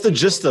what's the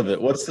gist of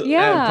it? What's the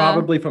and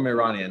probably from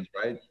Iranians,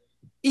 right?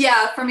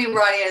 Yeah, from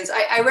Iranians.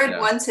 I read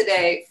one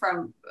today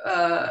from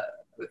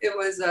it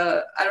was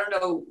I don't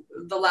know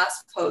the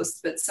last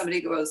post, but somebody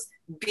goes,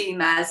 "Be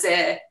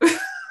maze."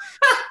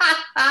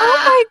 Oh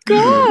my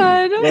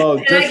god. Well,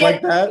 just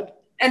like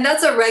that. And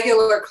that's a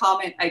regular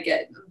comment I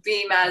get.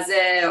 Be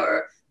maze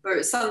or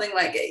something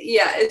like it.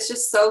 Yeah, it's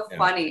just so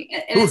funny.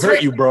 And who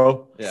hurt you,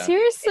 bro? Yeah.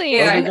 Seriously.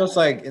 Yeah, they're just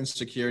like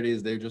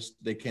insecurities.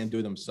 They can't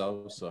do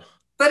themselves. So.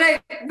 But I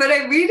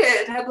read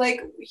it and I'm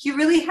like, you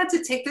really had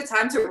to take the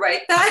time to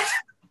write that?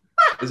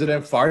 Is it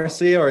in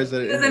Farsi or is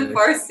it? It was in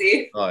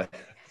Farsi. Oh.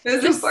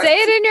 Just say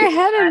it in your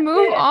head and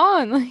move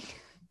on. Like,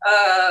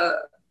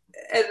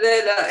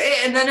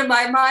 and then in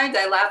my mind,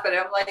 I laugh at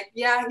it. I'm like,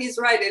 yeah, he's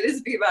right. It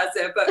is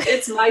Bimaze, but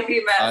it's my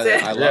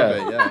Bimaze. I love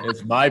it. Yeah,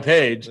 it's my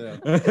page. Yeah.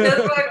 That's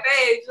my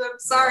page. I'm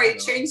sorry.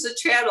 Change the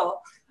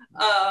channel.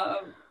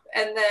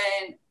 And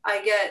then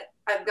I've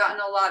gotten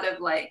a lot of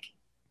like,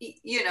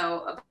 you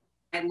know, about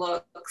my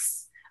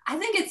looks. I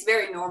think it's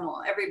very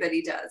normal.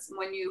 Everybody does.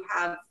 When you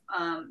have,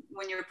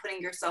 when you're putting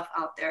yourself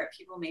out there,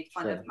 people made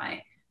fun of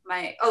my,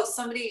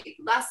 somebody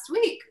last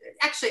week,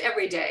 actually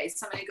every day,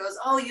 somebody goes,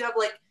 oh, you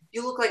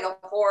look like a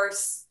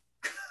horse.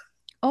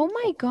 oh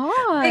my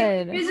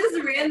god. Like, it's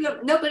just random.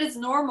 No, but it's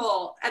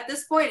normal. At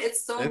this point,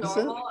 it's so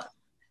normal.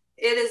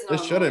 It is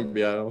normal. It shouldn't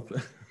be, I don't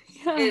think.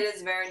 Yeah. It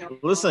is very normal.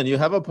 Listen, you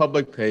have a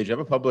public page, you have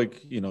a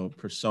public, you know,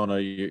 persona.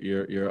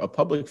 You're a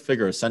public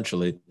figure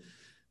essentially.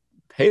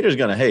 Haters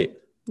gonna hate.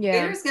 Yeah.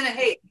 Haters gonna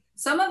hate.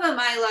 Some of them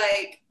I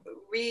like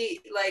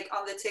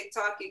on the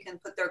TikTok, you can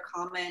put their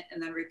comment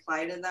and then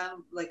reply to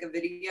them like a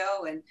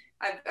video, and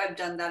I've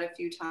done that a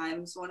few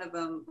times. One of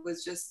them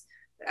was just,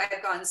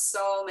 I've gotten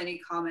so many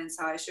comments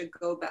how I should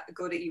go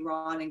to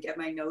Iran and get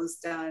my nose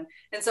done,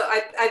 and so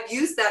I've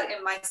used that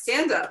in my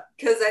stand-up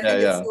because I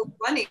think it's so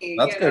funny.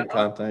 That's good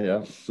content,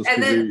 yeah.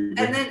 And then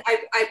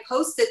I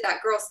posted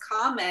that girl's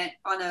comment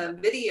on a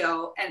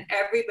video, and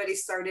everybody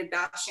started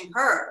bashing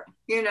her.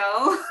 You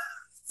know.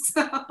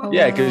 So,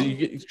 yeah,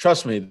 because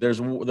trust me,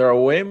 there are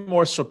way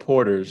more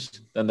supporters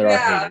than there are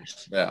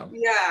haters. Yeah.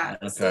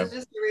 Okay. So it's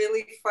just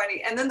really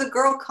funny. And then the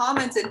girl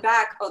commented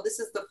back, oh, this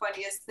is the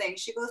funniest thing.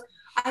 She goes,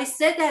 I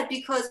said that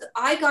because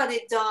I got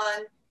it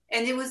done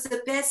and it was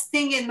the best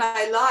thing in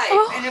my life.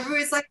 Oh. And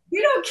everybody's like,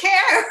 you don't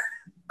care.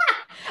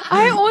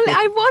 I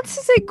want to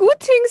say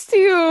good things to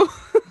you.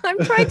 I'm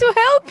trying to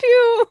help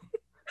you.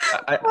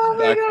 I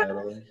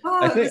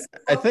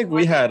think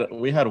we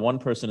had one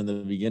person in the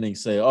beginning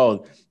say,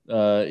 "Oh,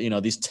 you know,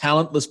 these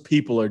talentless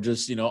people are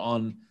just, you know,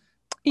 on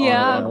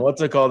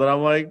what's it called?" And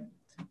I'm like,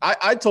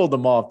 I told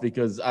them off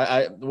because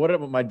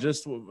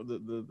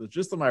the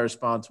gist of my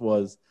response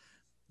was,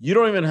 you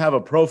don't even have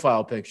a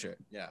profile picture.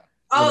 Yeah.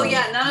 Oh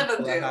yeah, none of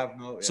them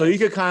do. So you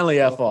could kindly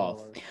F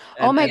off.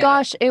 Oh my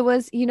gosh, it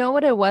was, you know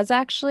what it was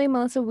actually,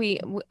 Melissa? We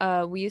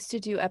used to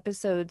do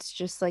episodes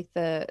just like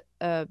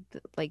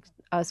like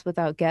us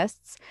without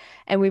guests,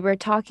 and we were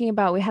talking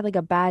about, we had like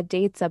a bad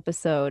dates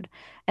episode,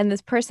 and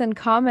this person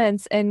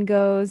comments and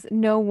goes,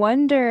 no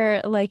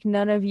wonder like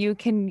none of you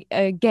can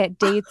get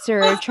dates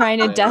or are trying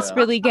to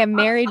desperately get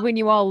married when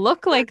you all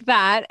look like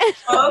that.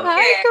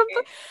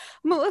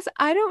 Melissa,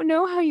 I don't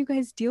know how you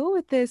guys deal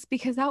with this,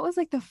 because that was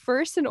like the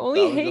first and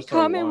only hate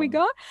comment we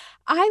got.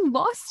 I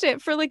lost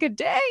it for like a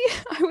day.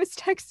 I was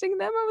texting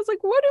them. I was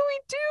like, what do we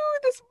do?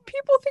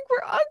 People think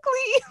we're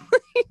ugly.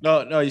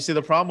 No, you see,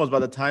 the problem was by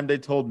the time they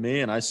told me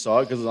and I saw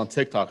it, because it was on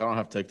TikTok. I don't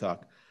have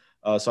TikTok.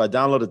 So I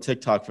downloaded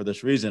TikTok for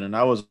this reason. And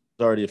I was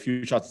already a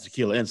few shots of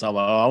tequila in, so I'm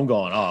like, oh, I'm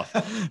going off.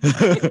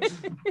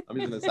 I'm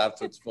using this app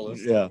to its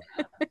fullest. Yeah.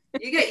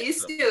 You get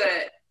used to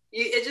it.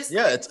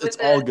 It's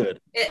all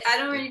good. I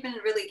don't even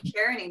really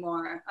care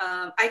anymore.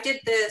 I did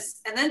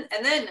this, and then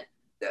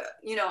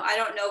I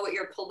don't know what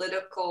your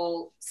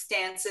political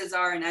stances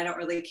are, and I don't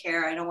really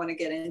care. I don't want to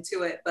get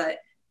into it, but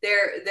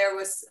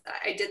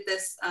I did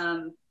this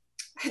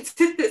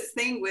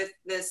thing with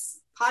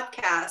this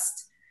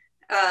podcast,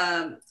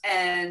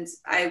 and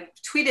I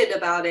tweeted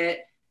about it,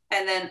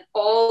 and then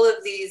all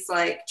of these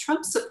like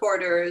Trump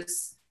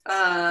supporters,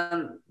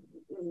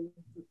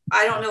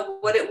 I don't know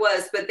what it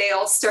was, but they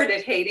all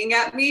started hating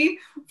at me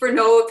for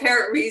no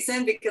apparent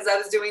reason because I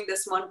was doing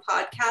this one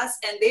podcast,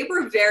 and they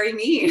were very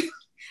mean.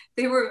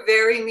 They were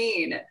very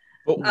mean.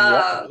 But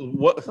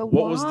what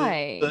was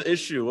why? the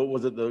issue? What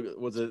was it?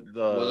 Was it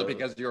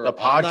because you were the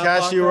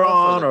podcast you were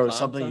on, or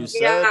something you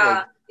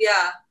said?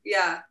 Yeah.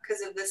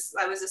 Because of this,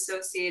 I was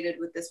associated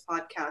with this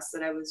podcast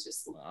that I was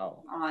just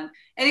on.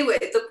 Anyway,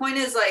 the point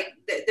is, like,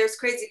 there's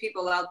crazy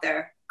people out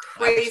there.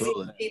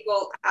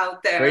 People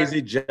out there.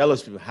 Crazy,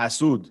 jealous people.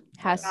 Hasud.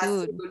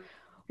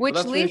 Which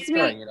well, leads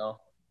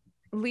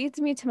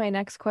me to my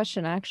next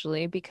question,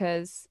 actually,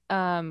 because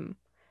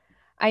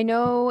I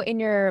know in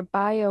your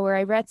bio, or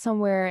I read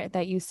somewhere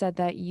that you said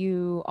that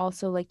you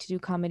also like to do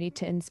comedy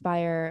to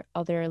inspire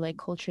other like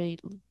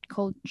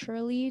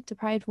culturally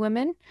deprived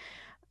women.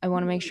 I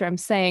want to make sure I'm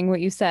saying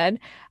what you said.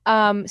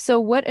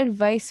 So what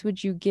advice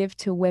would you give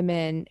to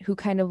women who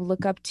kind of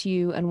look up to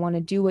you and want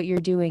to do what you're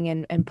doing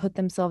and put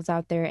themselves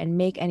out there and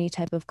make any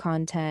type of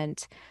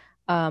content,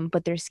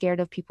 but they're scared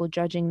of people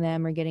judging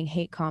them or getting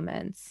hate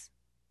comments?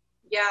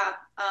 Yeah,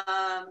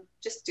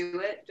 just do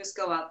it. Just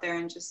go out there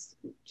and just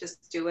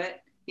do it,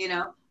 you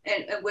know?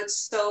 And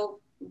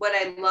what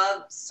I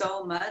love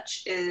so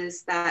much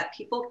is that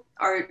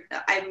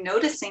I'm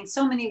noticing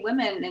so many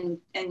women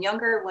and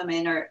younger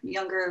women or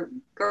younger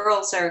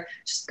girls are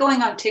just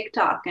going on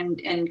TikTok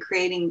and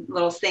creating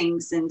little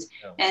things and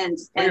putting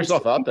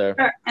yourself out there.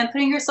 And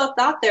putting yourself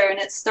out there. And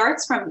it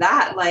starts from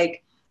that.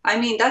 Like, I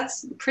mean,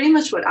 that's pretty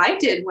much what I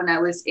did when I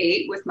was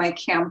 8 with my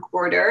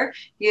camcorder.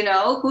 You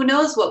know, who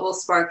knows what will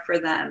spark for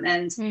them.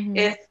 And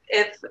if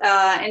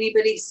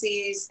anybody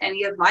sees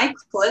any of my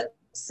clips,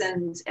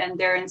 and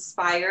they're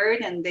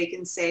inspired and they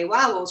can say,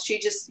 wow, well, she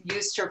just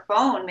used her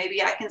phone,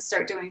 maybe I can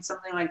start doing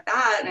something like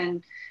that.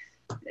 And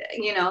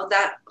you know,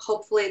 that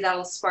hopefully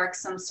that'll spark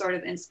some sort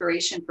of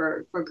inspiration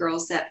for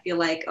girls that feel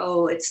like,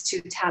 oh, it's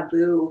too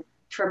taboo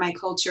for my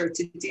culture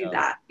to do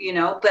that, you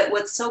know. But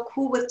what's so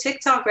cool with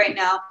TikTok right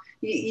now,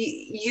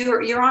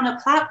 you're on a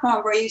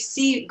platform where you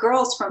see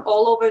girls from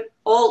all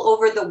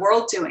over the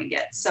world doing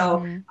it.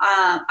 So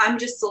I'm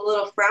just a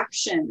little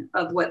fraction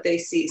of what they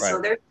see. Right.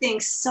 So they're seeing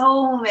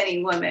so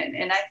many women,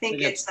 and I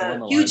think it's a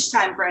huge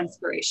time for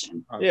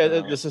inspiration. Yeah,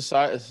 the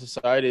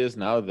society is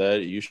now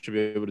that you should be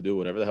able to do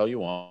whatever the hell you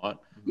want.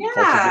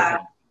 Yeah.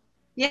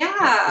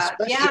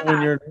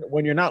 Especially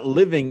when you're not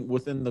living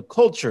within the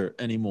culture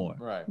anymore.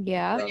 Right.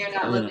 Yeah. When you're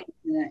not living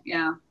in it.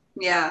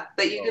 Yeah.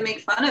 But you can make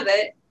fun of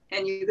it.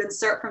 And you can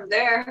start from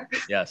there.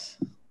 Yes,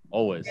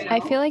 always. You know?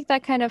 I feel like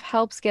that kind of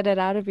helps get it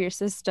out of your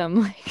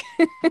system.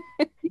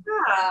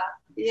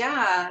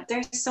 Yeah.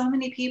 There's so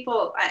many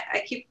people.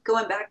 I keep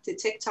going back to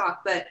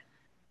TikTok, but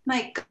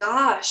my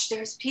gosh,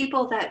 there's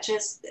people that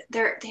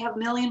they have 1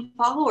 million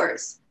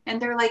followers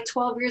and they're like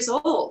 12 years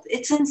old.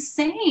 It's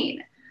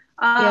insane.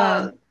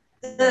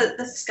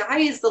 The sky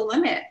is the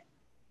limit.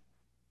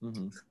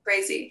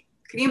 Crazy.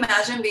 Can you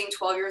imagine being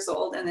 12 years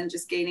old and then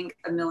just gaining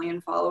 1 million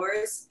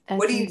followers? That's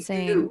what do you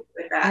insane. do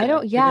with that? I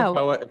don't. Yeah.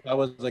 If I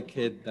was a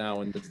kid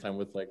now and this time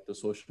with like the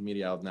social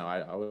media out now,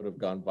 I would have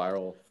gone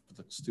viral.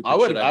 I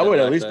would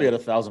at least be at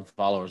 1,000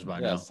 followers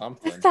by now.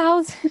 Something.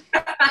 1,000.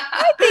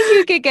 I think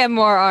you could get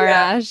more,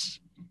 Arash.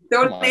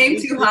 Don't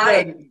aim too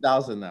high.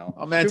 1,000 now.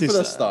 I'm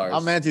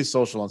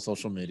anti-social on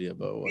social media,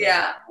 but whatever.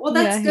 Yeah. Well,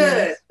 that's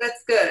good.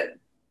 That's good.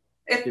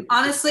 If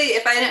I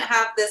didn't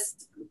have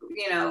this,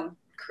 you know,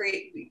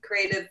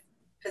 creative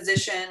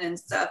position and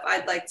stuff,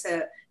 I'd like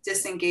to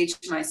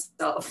disengage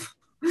myself.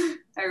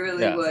 I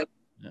really would.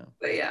 Yeah.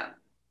 But yeah.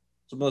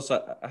 So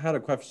Melissa, I had a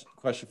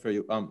question for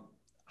you.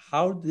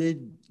 How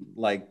did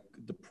like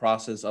the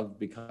process of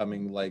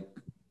becoming like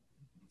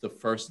the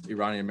first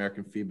Iranian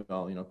American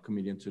female, you know,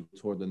 comedian to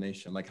tour the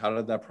nation? Like, how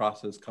did that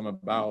process come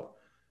about,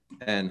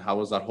 and how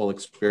was that whole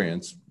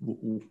experience?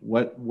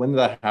 When did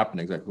that happen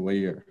exactly? What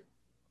year?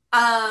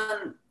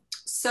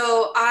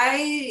 So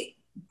I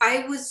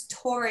was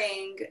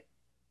touring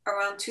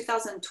around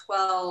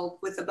 2012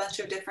 with a bunch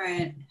of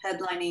different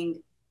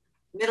headlining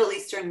Middle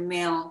Eastern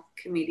male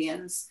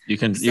comedians. You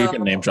can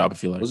name drop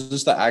if you like. Was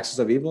this the Axis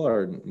of Evil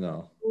or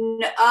no?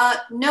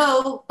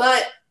 No,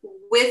 but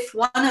with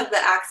one of the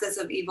Axis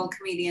of Evil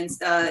comedians,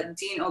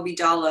 Dean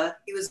Obidallah.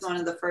 He was one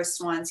of the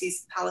first ones.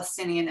 He's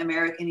Palestinian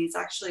American. He's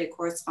actually a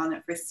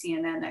correspondent for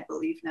CNN, I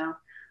believe now.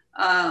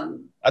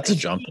 That's a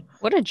jump.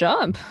 What a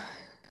jump.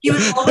 He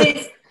was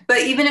always...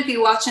 But even if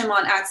you watch him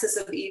on Axis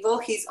of Evil,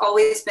 he's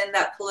always been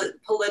that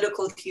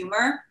political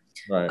humor.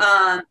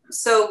 Right.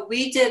 So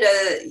we did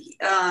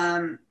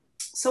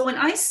So when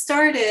I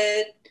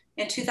started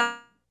in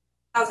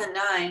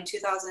 2009,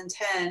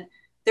 2010,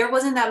 there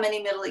wasn't that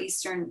many Middle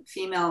Eastern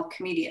female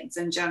comedians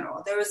in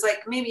general. There was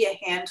like maybe a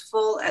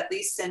handful, at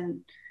least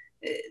in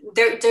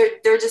there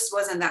just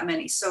wasn't that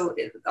many. So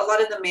a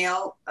lot of the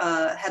male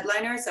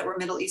headliners that were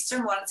Middle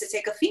Eastern wanted to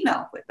take a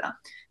female with them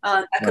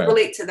that could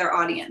relate to their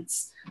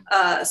audience.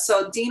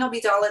 So Dino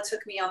Vidala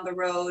took me on the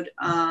road,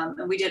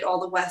 and we did all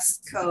the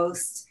West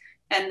Coast,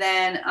 and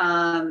then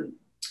I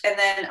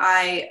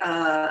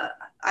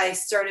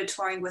started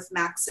touring with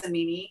Max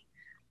Amini.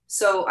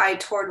 So I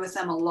toured with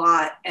them a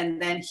lot, and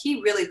then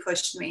he really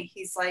pushed me.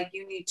 He's like,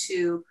 "You need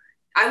to."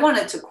 I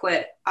wanted to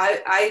quit.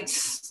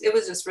 It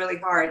was just really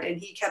hard. And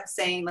he kept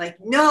saying like,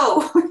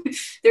 no,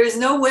 there's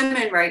no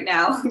women right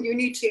now. You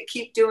need to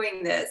keep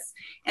doing this.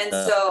 And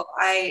so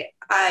I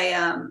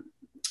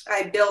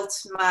built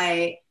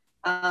my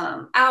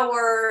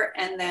hour,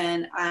 and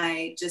then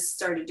I just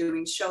started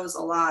doing shows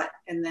a lot.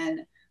 And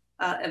then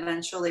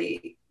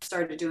eventually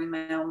started doing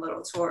my own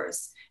little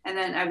tours. And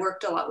then I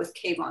worked a lot with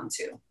Kayvon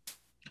too.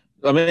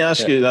 Let me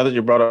ask you, now that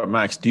you brought up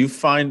Max, do you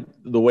find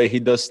the way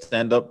he does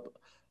stand up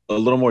a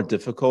little more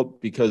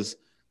difficult because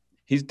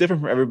he's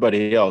different from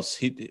everybody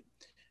else?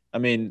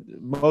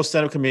 Most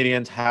stand-up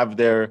comedians have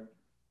their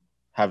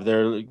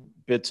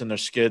bits and their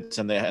skits,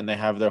 and they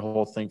have their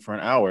whole thing for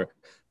an hour,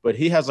 but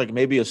he has like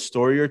maybe a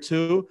story or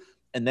two,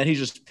 and then he's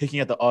just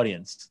picking at the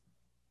audience.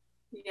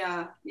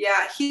 Yeah.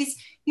 He's,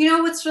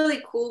 what's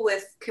really cool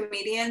with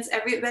comedians,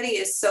 everybody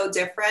is so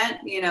different,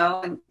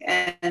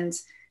 and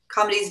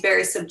comedy is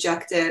very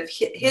subjective.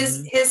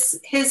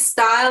 His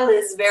style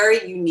is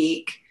very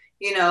unique.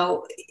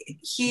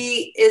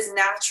 He is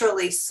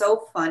naturally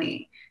so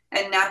funny,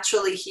 and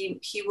naturally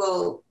he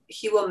will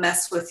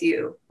mess with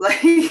you.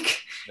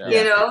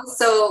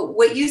 So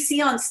what you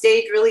see on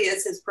stage really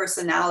is his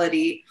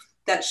personality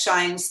that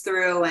shines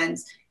through. And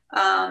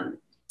a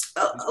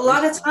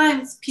lot of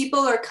times people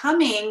are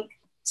coming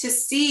to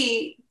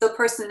see the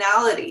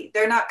personality.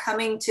 They're not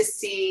coming to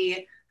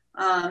see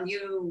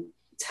you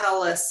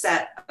tell a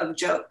set of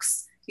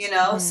jokes,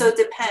 so it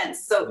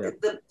depends. So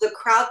the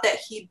crowd that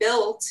he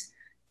built,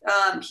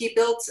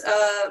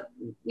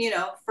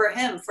 for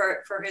him,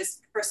 for his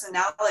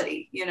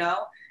personality.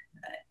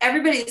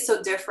 Everybody is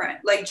so different.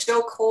 Like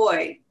Joe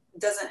Coy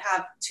doesn't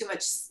have too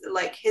much,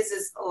 like his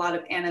is a lot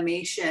of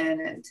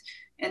animation,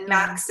 and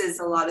Max is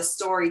a lot of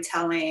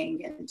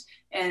storytelling,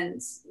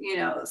 and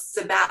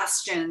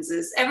Sebastian's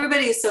is,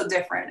 everybody is so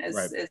different is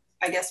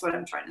I guess what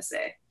I'm trying to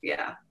say.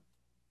 Yeah.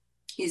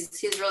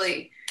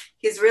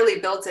 He's really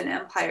built an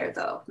empire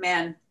though,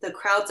 man. The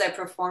crowds I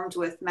performed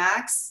with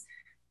Max,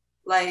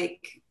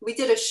 like we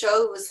did a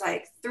show, it was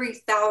like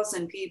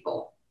 3,000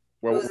 people.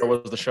 Where was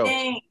the show?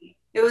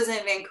 It was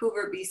in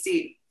Vancouver,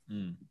 BC.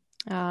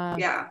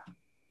 Yeah,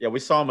 we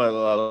saw him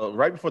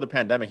right before the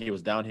pandemic. He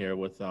was down here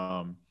with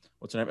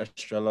what's her name,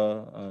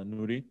 Estrella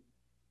Nuri.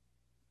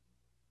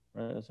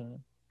 Right, that's her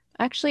name.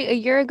 Actually, a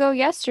year ago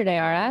yesterday,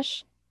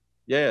 Arash.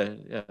 Yeah.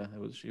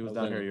 She was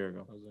down here a year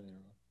ago.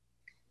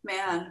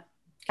 Man,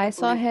 I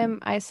saw him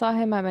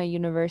at my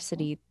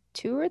university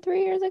 2 or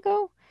 3 years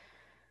ago.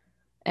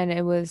 And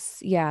it was,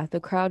 the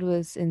crowd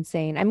was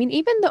insane. I mean,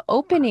 even the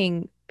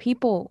opening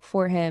people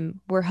for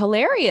him were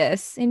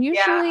hilarious. And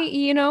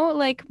usually,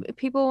 like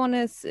people want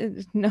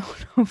to, no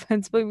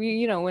offense, but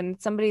when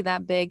somebody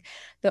that big,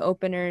 the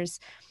openers,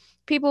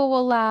 people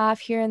will laugh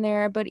here and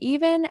there. But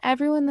even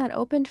everyone that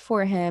opened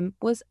for him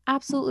was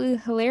absolutely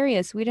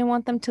hilarious. We didn't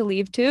want them to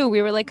leave too.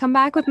 We were like, come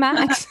back with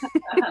Max.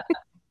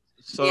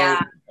 So,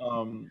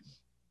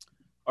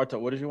 Arta,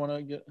 what did you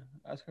want to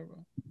ask her about?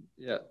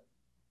 Yeah.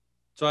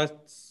 So I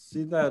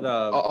see that.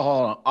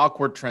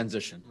 Awkward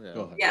transition. Yeah.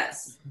 Go ahead.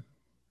 Yes.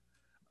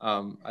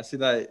 I see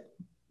that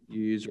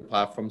you use your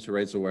platform to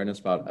raise awareness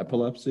about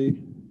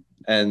epilepsy,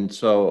 and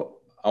so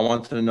I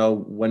wanted to know,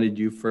 when did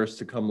you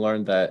first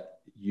learn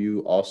that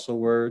you also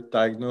were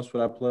diagnosed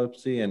with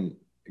epilepsy and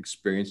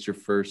experienced your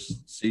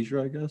first seizure,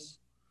 I guess?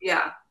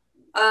 Yeah.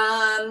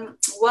 I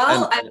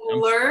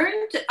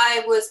learned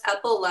I was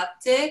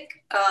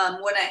epileptic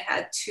when I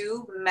had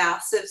 2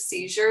 massive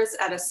seizures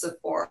at a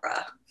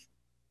Sephora.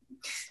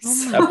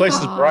 That place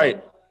is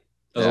bright.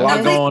 There's a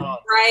lot going on.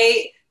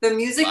 Right. The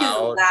music is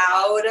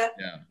loud.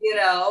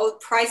 Yeah.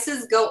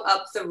 Prices go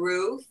up the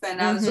roof,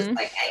 and I was just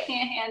like, I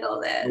can't handle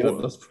this.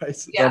 Those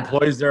prices. The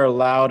employees there are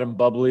loud and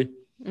bubbly.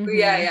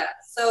 Yeah.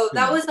 So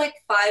that was like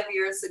 5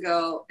 years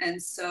ago,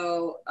 and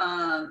so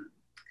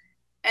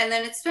and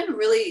then it's been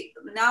really,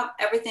 now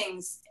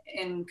everything's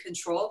in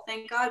control,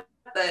 thank God.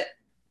 But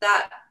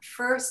that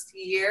first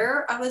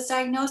year I was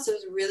diagnosed, it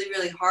was really,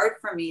 really hard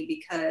for me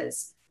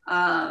because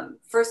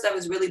first I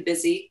was really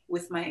busy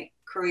with my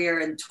career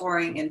and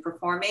touring and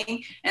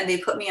performing, and they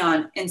put me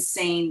on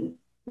insane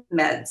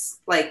meds.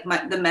 Like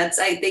the meds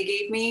they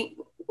gave me,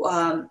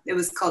 it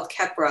was called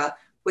Keppra,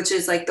 which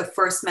is like the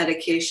first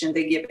medication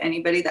they give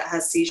anybody that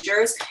has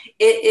seizures.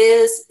 It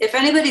is, if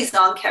anybody's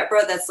on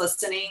Keppra that's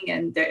listening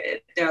and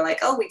they're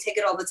like, oh, we take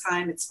it all the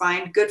time, it's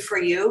fine, good for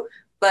you.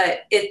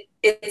 But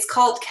it's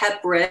called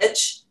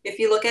Keppridge if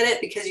you look at it,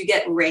 because you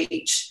get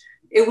rage.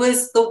 It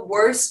was the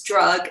worst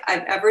drug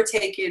I've ever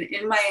taken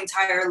in my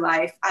entire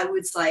life. I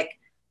was like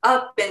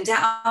up and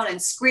down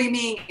and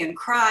screaming and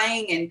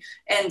crying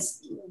and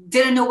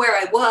didn't know where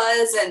I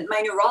was. And my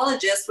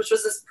neurologist, which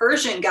was this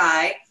Persian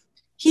guy,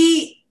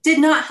 he did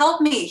not help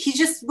me. He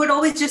just would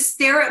always just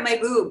stare at my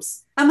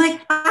boobs. I'm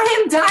like,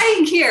 I am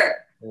dying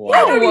here. Wow.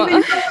 I don't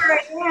even know where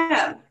I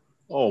am.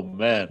 Oh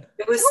man.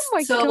 It was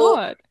my so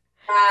God.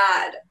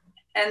 bad.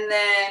 And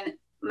then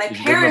my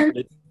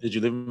parents. Did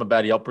you leave him a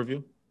bad Yelp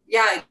review?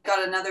 Yeah, I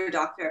got another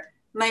doctor.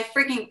 My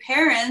freaking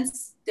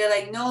parents, they're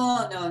like,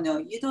 no,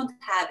 you don't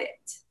have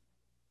it.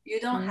 You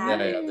don't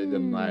have it. Yeah, they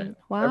deny it.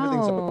 Wow.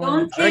 Everything's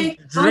Don't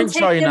Drink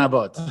chai them.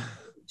 nabat.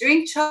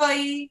 Drink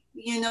chai.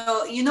 You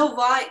know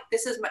why?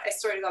 This is I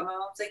swear to God, my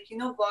mom's like, you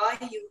know why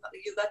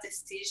you got the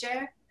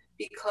seizure?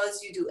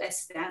 Because you do a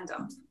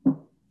stand-up.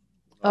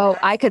 Oh,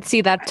 I could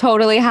see that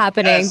totally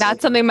happening. Yes.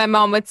 That's something my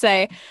mom would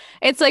say.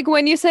 It's like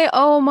when you say,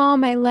 oh, mom,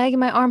 my leg and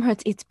my arm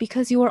hurts. It's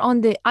because you were on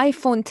the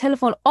iPhone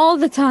telephone all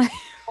the time.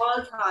 All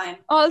the time.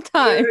 All the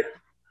time.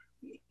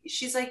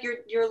 She's like,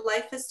 your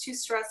life is too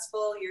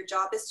stressful. Your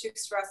job is too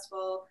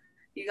stressful.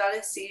 You got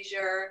a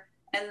seizure.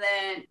 And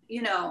then,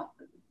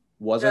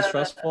 Was it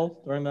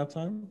stressful during that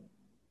time?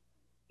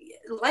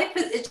 Life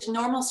it's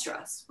normal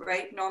stress,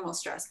 right? Normal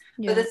stress.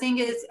 Yeah. But the thing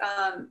is,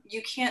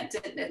 you can't,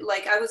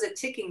 like, I was a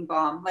ticking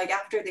bomb. Like,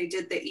 after they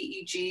did the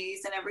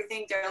EEGs and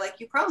everything, they're like,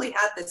 you probably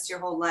had this your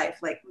whole life,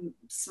 like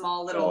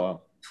small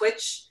little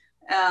twitch.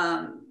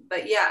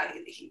 But yeah,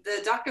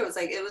 the doctor was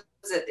like, it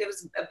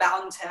was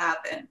bound to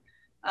happen.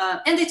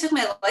 And they took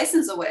my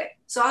license away.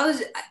 So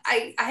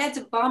I had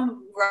to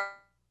bum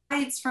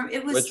rides from,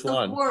 it was Which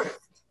one? worst.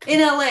 In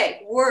LA,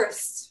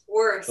 worst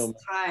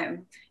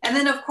time. And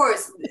then, of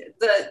course,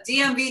 the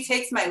DMV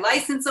takes my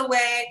license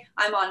away.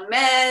 I'm on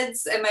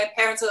meds, and my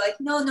parents are like,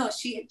 "No,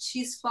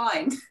 she's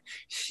fine.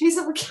 She's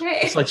okay."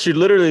 It's like she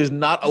literally is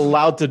not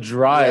allowed to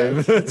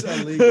drive. Yeah, it's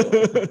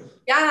illegal.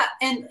 Yeah,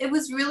 and it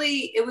was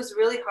really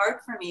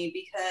hard for me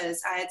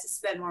because I had to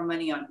spend more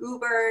money on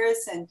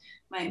Ubers and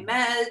my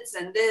meds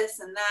and this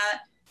and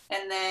that.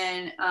 And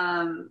then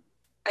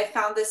I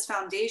found this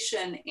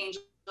foundation,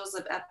 Angels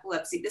of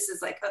Epilepsy. This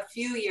is like a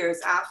few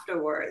years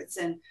afterwards,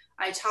 and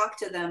I talked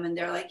to them, and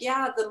they're like,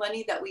 "Yeah, the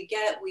money that we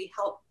get, we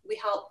help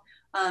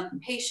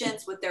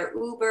patients with their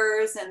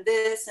Ubers and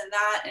this and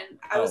that." And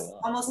I was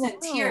almost in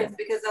tears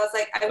because I was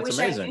like, "I wish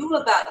I knew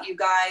about you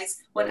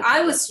guys when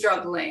I was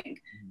struggling."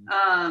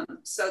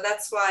 So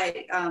that's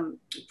why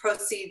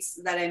proceeds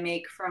that I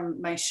make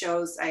from my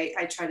shows,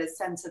 I try to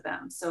send to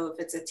them. So if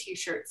it's a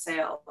t-shirt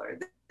sale or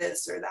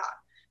this or that,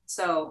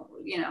 so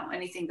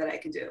anything that I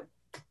can do.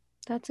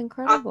 That's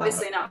incredible.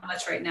 Obviously not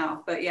much right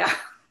now, but yeah.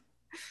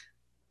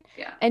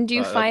 Yeah. And do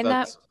you find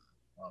that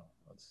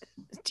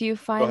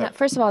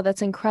first of all,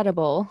 that's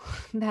incredible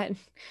that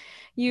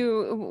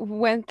you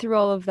went through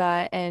all of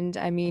that, and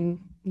I mean,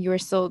 you were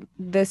still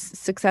this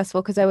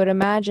successful, because I would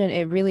imagine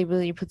it really,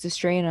 really puts a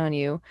strain on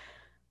you.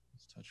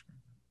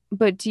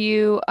 But do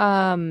you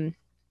what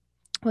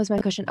was my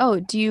question? Oh,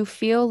 do you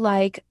feel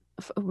like,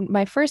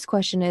 my first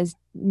question is,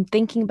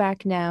 thinking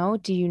back now,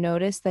 do you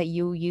notice that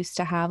you used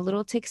to have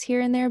little tics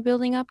here and there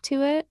building up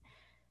to it?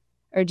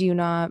 Or do you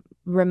not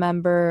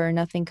remember, or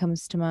nothing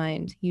comes to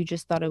mind? You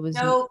just thought it was...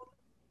 No,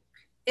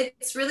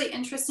 it's really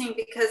interesting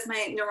because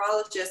my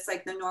neurologist,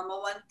 like the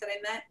normal one that I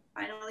met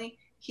finally,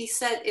 he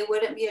said it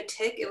wouldn't be a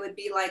tic. It would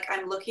be like,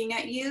 I'm looking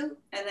at you,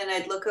 and then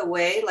I'd look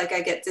away, like I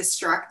get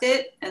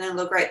distracted, and then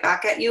look right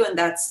back at you, and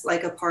that's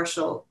like a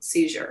partial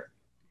seizure.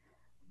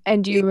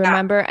 And do you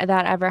remember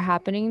that ever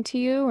happening to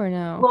you, or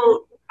no?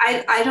 Well,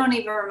 I don't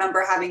even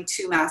remember having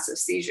two massive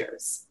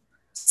seizures.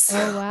 So.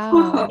 Oh,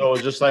 wow. So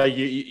just like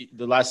you,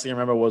 the last thing you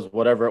remember was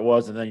whatever it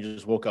was, and then you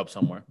just woke up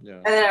somewhere. Yeah.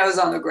 And then I was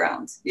on the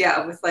ground.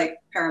 Yeah, with like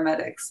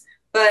paramedics.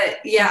 But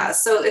yeah,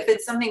 so if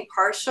it's something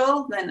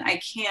partial, then I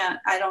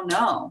don't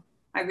know.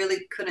 I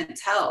really couldn't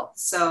tell.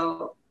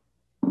 So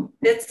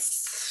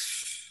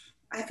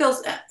I feel,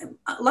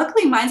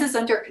 luckily mine's is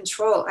under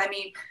control. I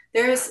mean,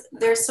 there's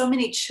so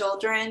many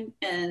children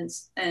and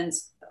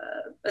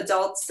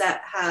adults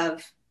that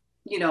have,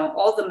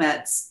 all the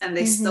meds, and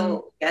they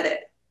still get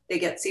it. They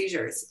get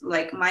seizures.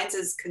 Like, mine's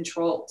is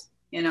controlled,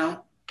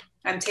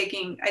 I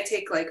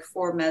take like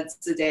 4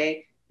 meds a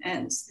day,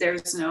 and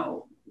there's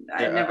no,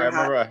 I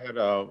remember I had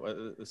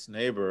this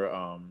neighbor,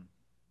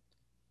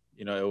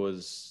 it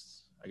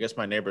was, I guess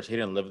my neighbor's, he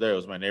didn't live there. It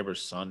was my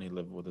neighbor's son. He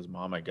lived with his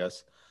mom, I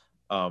guess.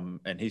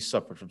 And he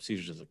suffered from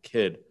seizures as a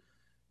kid.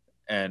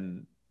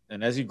 And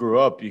as he grew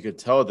up, you could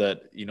tell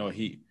that,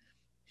 he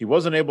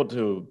wasn't able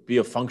to be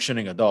a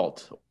functioning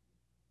adult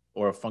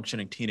or a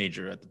functioning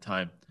teenager at the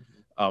time,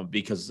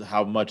 because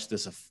how much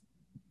the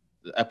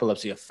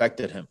epilepsy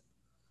affected him.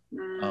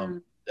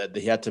 That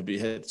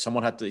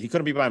he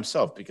couldn't be by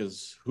himself,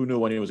 because who knew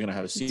when he was going to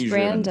have a seizure. It's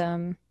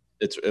random.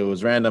 It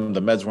was random.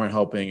 The meds weren't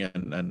helping.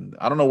 And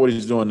I don't know what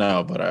he's doing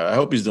now, but I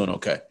hope he's doing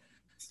okay.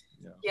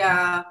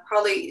 Yeah,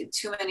 probably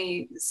too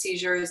many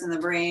seizures in the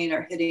brain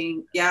or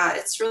hitting. Yeah,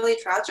 it's really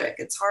tragic.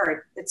 It's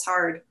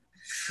hard.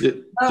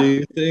 Do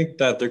you think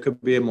that there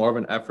could be more of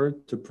an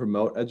effort to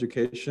promote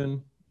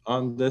education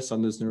on this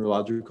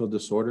neurological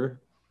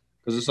disorder?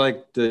 Because it's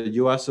like the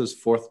US's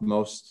fourth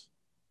most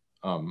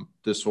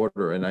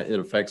disorder, and it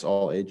affects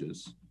all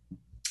ages.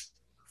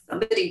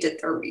 Somebody did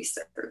their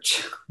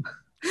research.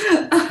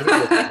 I'm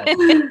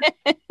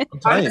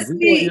telling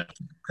you,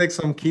 click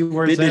some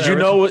keywords. Did you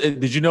know?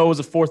 Did you know it was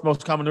the fourth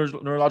most common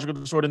neurological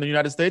disorder in the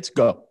United States?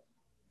 Go.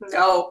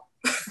 No.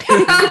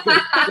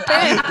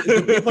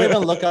 People even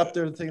look up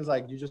their things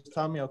like, you just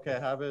tell me, okay, I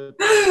have it.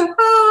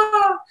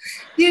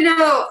 You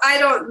know, I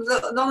don't.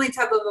 The only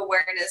type of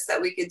awareness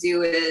that we could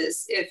do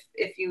is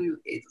if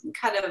you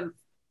kind of.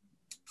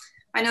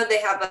 I know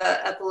they have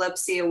a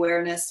epilepsy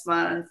awareness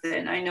month,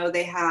 and I know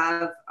they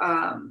have,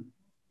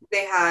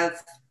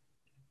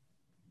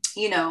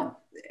 you know,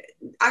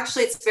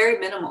 actually it's very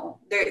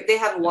minimal. They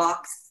have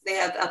walks. They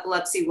have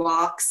epilepsy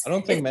walks. I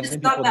don't think many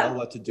people know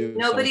what to do.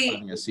 Nobody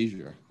having a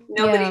seizure.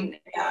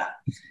 Nobody. Yeah.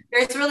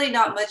 There's really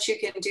not much you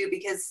can do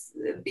because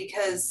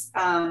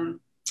to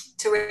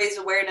raise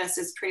awareness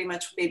is pretty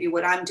much maybe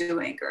what I'm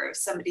doing, or if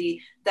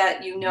somebody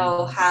that you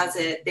know has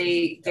it,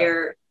 they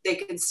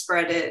can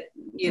spread it.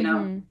 You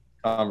know.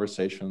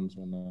 Conversations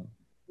and that.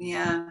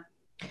 Yeah.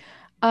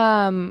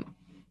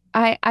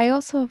 I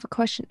also have a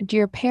question. Do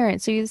your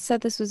parents, so you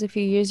said this was a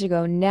few years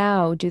ago,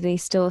 now do they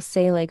still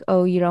say like,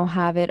 oh, you don't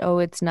have it, oh,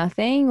 it's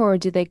nothing, or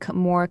do they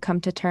more come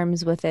to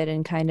terms with it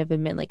and kind of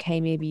admit like,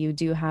 hey, maybe you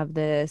do have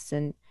this,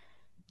 and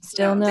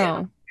still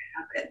no?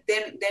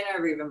 They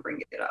never even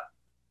bring it up.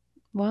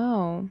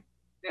 Wow.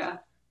 Yeah.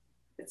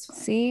 It's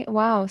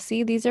fine.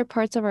 See, these are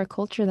parts of our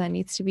culture that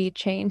needs to be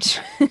changed.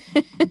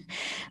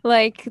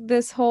 Like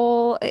this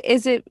whole,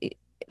 is it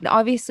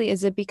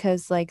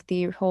because like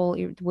the whole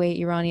way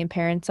Iranian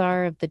parents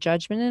are of the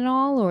judgment and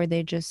all, or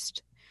they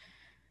just?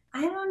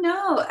 I don't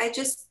know. I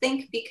just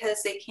think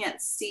because they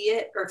can't see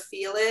it or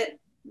feel it,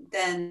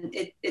 then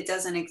it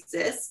doesn't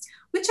exist,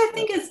 which I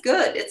think is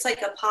good. It's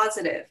like a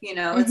positive, you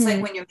know, it's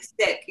like when you're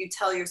sick, you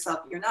tell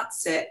yourself you're not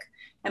sick.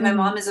 And my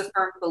mom is a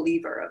firm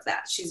believer of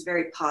that. She's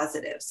very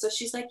positive. So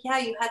she's like, yeah,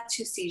 you had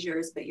 2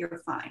 seizures, but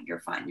you're fine.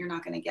 You're fine. You're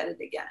not going to get it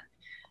again.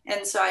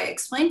 And so I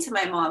explained to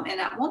my mom. And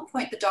at one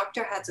point, the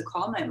doctor had to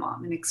call my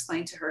mom and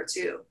explain to her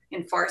too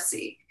in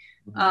Farsi.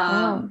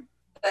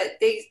 But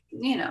they,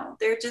 you know,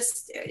 they're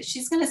just,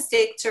 she's going to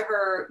stick to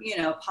her, you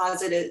know,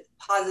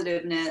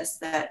 positiveness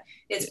that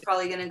it's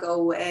probably going to go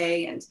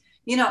away. And,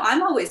 you know,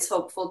 I'm always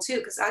hopeful too,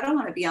 because I don't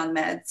want to be on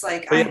meds.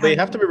 Like they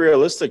have to be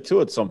realistic too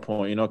at some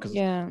point, you know, because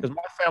my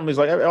family's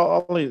like,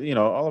 all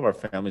of our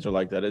families are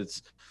like that.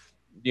 It's,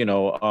 you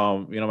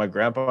know, my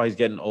grandpa, he's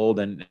getting old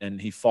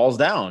and he falls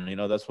down. You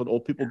know, that's what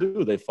old people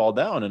do. They fall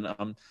down,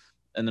 and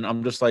then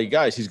I'm just like,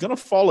 guys, he's gonna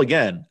fall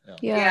again.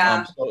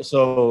 Yeah.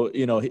 So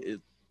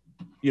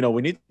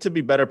we need to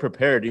be better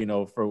prepared, you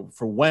know, for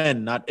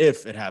when, not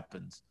if it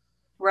happens.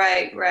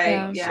 Right.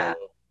 Yeah. So,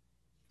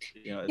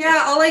 you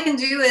know, all I can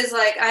do is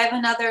like, I have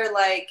another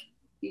like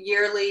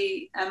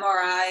yearly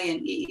MRI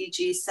and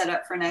EEG set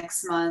up for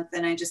next month,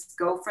 and I just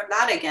go from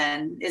that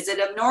again. Is it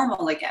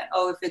abnormal again?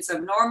 Oh, if it's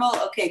abnormal,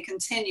 okay,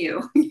 continue.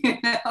 You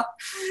know,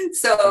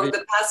 so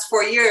the past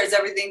 4 years,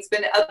 everything's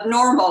been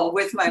abnormal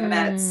with my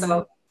meds.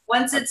 So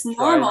once it's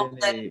normal,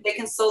 then they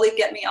can slowly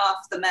get me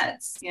off the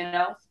meds. You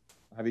know.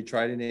 Have you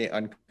tried any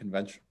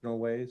unconventional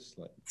ways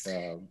like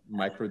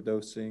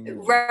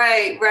microdosing?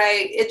 Right.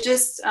 It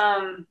just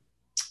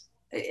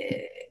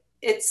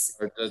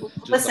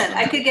listen,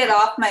 I could get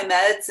off my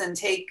meds and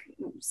take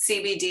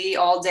CBD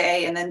all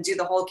day and then do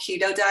the whole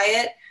keto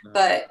diet,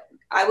 but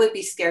I would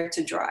be scared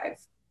to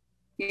drive,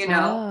 you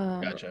know?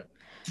 Gotcha.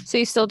 So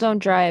you still don't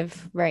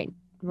drive right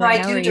No, I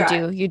now, do or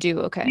drive. You do,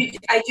 okay.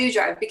 I do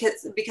drive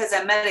because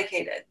I'm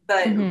medicated,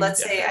 but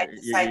let's say I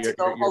decide to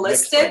go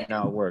holistic. Right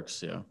now it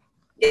works, yeah.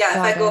 Yeah,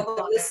 if I go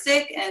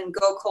holistic and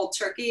go cold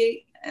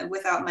turkey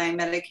without my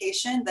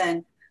medication,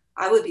 then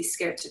I would be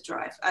scared to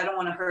drive. I don't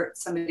want to hurt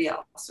somebody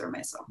else or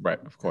myself.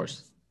 Right, of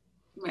course.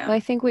 Yeah. Well,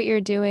 I think what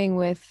you're doing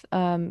with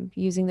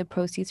using the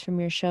proceeds from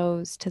your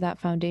shows to that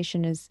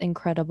foundation is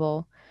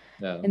incredible.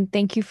 Yeah. And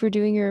thank you for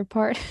doing your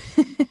part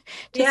to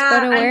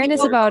spread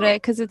awareness about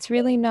it, because it's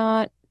really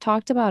not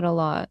talked about a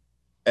lot.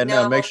 And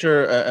make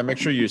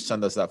sure you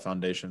send us that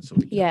foundation so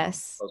we can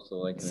post the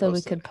link. So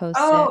we could post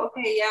it. Oh,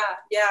 okay,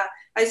 yeah.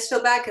 I just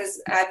feel bad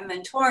because I've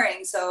been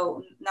touring,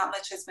 so not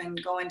much has been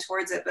going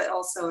towards it, but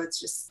also it's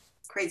just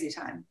crazy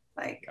time.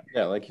 Like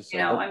like you said,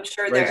 you know, I'm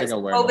sure there's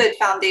COVID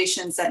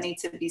foundations that need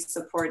to be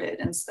supported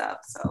and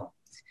stuff. So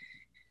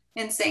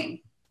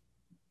insane.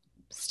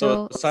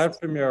 So aside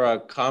from your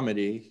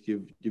comedy,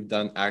 you've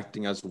done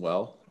acting as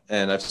well,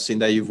 and I've seen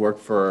that you've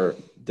worked for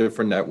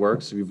different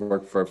networks. You've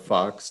worked for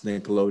Fox,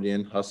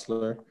 Nickelodeon,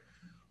 Hustler.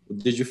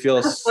 Did you feel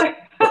Hustler?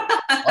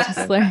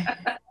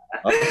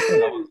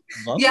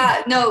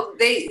 Yeah, no,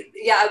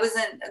 I was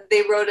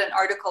they wrote an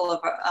article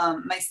of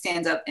my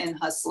stand-up in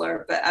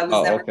Hustler, but I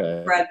was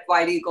never Red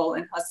White Eagle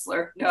in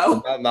Hustler.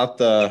 No. Not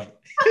the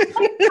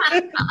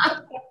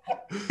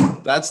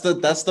That's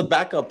the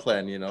backup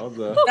plan, you know.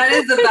 That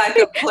is the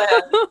backup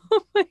plan.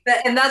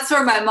 And that's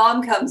where my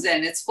mom comes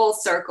in. It's full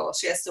circle.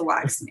 She has to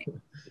wax me.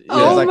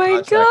 Oh like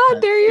my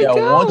God, there you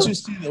go.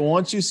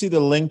 Once you see the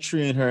link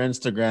tree in her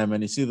Instagram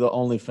and you see the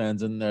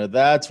OnlyFans in there,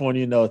 that's when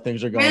you know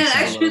things are going. Man,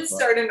 I should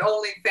start an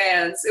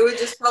OnlyFans. It would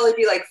just probably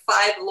be like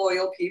 5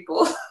 loyal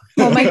people.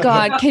 Oh my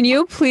God, can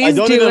you please I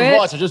don't do even it?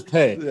 watch, I just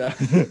pay. Yeah.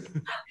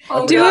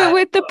 Do it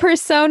with the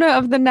persona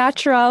of the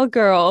natural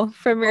girl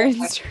from your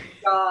Instagram.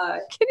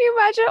 God. Can you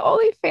imagine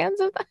OnlyFans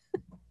of that?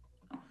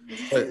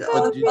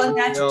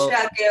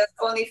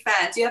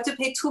 OnlyFans. You have to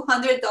pay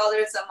 $200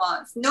 a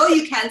month. No,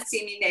 you can't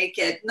see me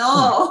naked.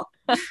 No.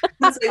 It's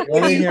like,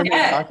 what do you hear me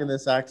talking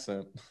this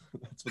accent?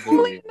 That's what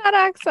Only in that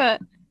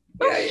accent.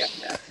 Yeah.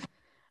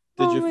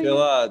 Did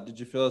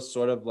you feel a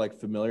sort of like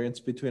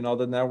familiarity between all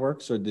the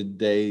networks, or did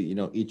they,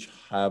 each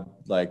have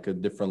like a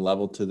different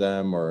level to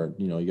them, or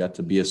you got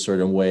to be a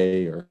certain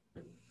way, or?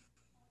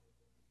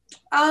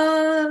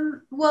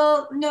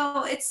 Well,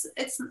 no, it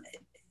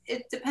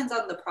depends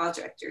on the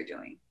project you're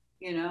doing,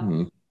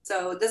 Mm-hmm.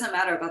 So it doesn't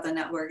matter about the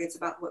network. It's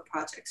about what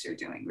projects you're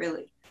doing,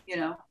 really,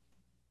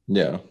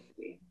 Yeah.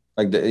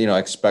 Like,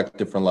 expect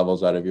different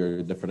levels out of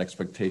your different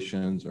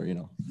expectations, or,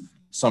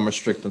 some are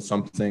strict on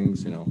some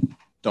things,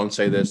 don't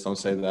say this, don't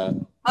say that.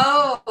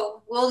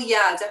 Oh, well,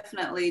 yeah,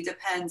 definitely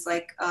depends.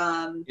 Like,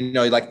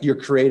 like your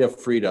creative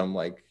freedom,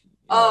 like,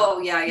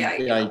 yeah.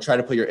 You try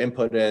to put your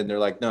input in, they're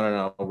like,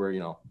 no,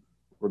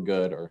 we're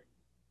good, or.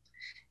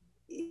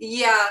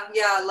 Yeah.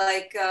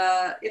 Like,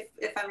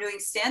 if I'm doing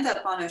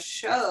stand-up on a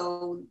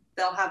show,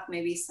 they'll have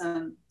maybe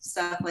some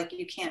stuff like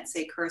you can't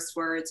say curse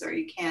words, or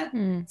you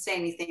can't say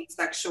anything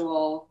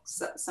sexual,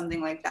 something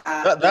like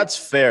that. That's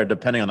fair,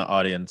 depending on the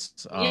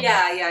audience.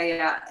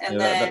 Yeah. And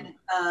then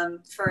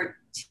for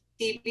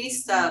TV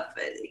stuff,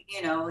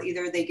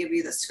 either they give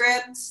you the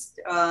script,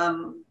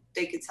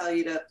 they could tell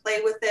you to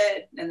play with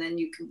it, and then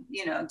you can,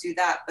 do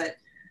that. But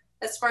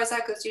as far as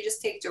that goes, you just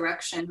take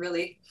direction,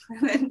 really.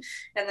 And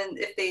then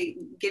if they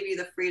give you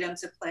the freedom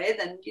to play,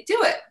 then you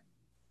do it.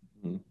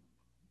 Mm-hmm.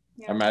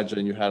 Yeah. I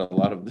imagine you had a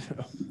lot of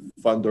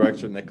fun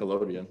direction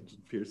Nickelodeon,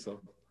 Pearson.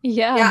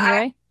 Yeah,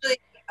 right.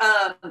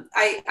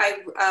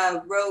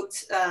 I wrote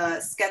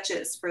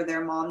sketches for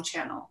their mom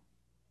channel.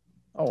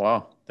 Oh,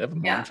 wow. They have a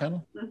mom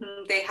channel?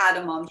 Mm-hmm. They had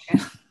a mom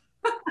channel.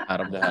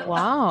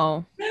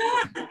 Wow.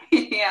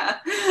 Yeah.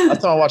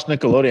 That's how I watched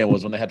Nickelodeon,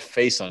 was when they had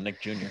Face on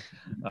Nick Jr.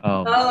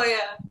 Oh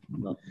yeah.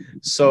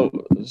 So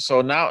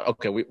now,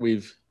 okay,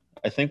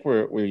 I think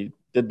we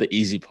did the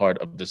easy part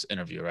of this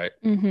interview, right?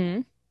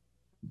 Mm-hmm.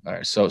 All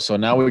right. So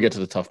now we get to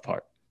the tough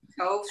part.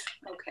 Oh,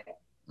 okay.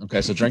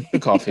 Okay, so drink the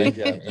coffee.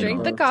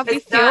 Drink the coffee,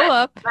 it's fuel done.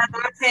 up. My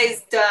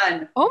latte's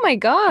done. Oh my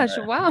gosh!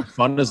 Wow.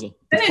 Fun is an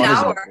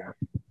hour.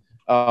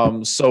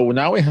 So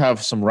now we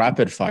have some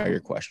rapid fire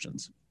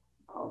questions.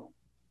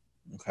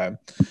 Okay,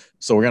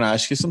 so we're gonna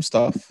ask you some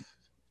stuff,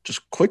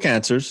 just quick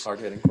answers.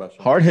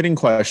 Hard-hitting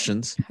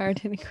questions.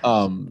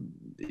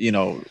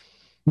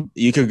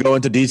 You could go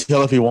into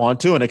detail if you want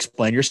to and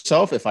explain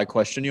yourself if I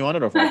question you on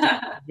it, or if I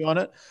question you on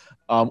it,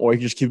 or you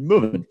can just keep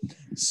moving.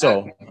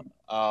 So,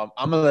 I'm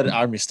gonna let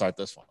Army start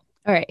this one.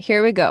 All right,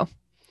 here we go.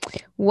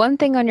 One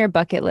thing on your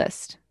bucket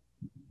list.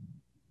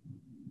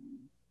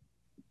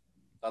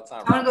 I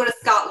want to go to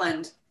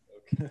Scotland.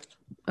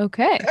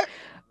 Okay.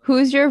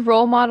 Who's your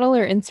role model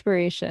or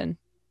inspiration?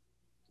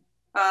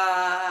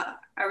 I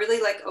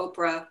really like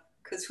Oprah,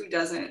 because who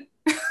doesn't?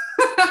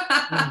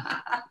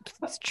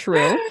 It's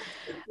true.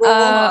 Role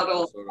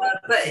model.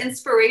 But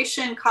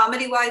inspiration,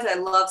 comedy-wise, I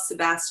love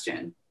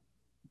Sebastian.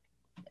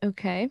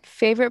 Okay.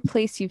 Favorite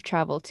place you've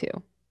traveled to?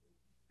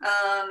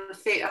 I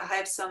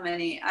have so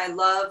many. I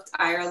loved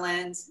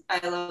Ireland.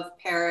 I love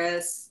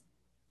Paris,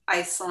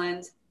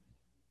 Iceland.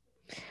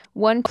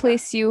 One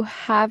place you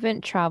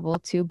haven't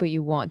traveled to, but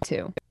you want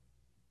to?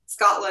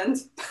 Scotland.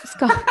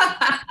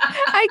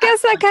 I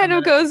guess that kind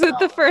of goes with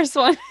the first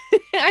one.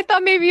 I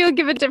thought maybe you'll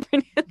give a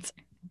different answer.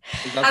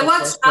 I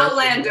watched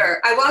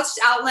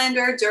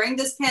Outlander. During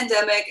this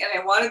pandemic, and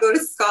I want to go to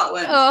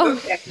Scotland. Oh,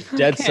 okay.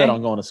 Dead set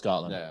on going to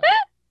Scotland. Yeah.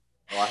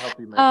 Well, I hope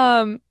you make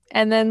it.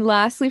 And then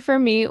lastly for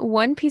me,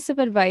 one piece of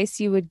advice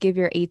you would give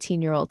your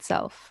 18-year-old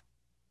self.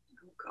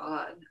 Oh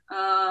God.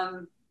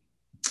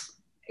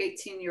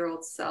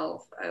 18-year-old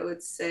self, I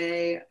would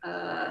say,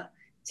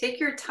 take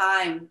your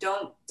time.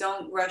 Don't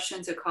rush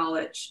into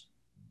college.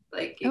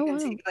 Like you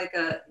can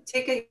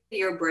take a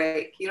year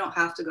break. You don't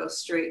have to go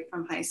straight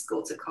from high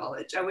school to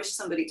college. I wish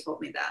somebody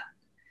told me that,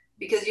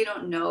 because you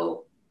don't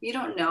know.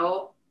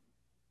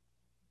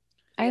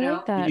 I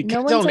like that. You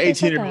can't tell an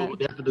 18-year-old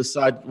they have to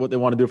decide what they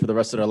want to do for the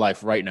rest of their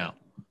life right now.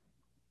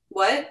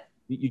 What?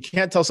 You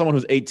can't tell someone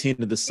who's 18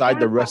 to decide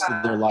the rest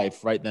of their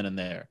life right then and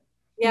there.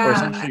 Yeah. Or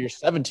essentially you're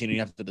 17 and you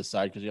have to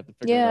decide, because you have to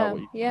figure out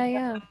what you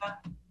Yeah.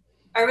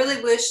 I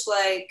really wish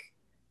like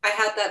I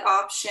had that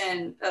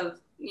option of,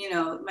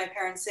 my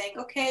parents saying,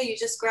 okay, you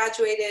just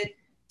graduated,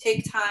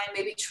 take time,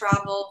 maybe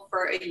travel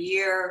for a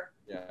year,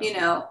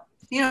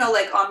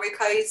 like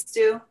Amrikais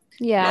do.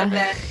 Yeah. And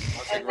then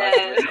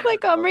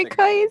Like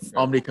Amrikais.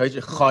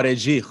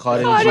 Khareji.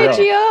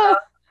 Khareji.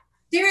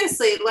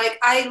 Seriously, like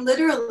I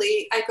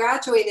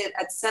graduated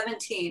at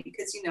 17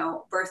 because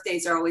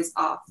birthdays are always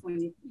off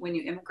when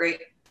you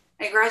immigrate.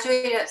 I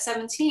graduated at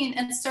 17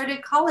 and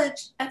started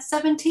college at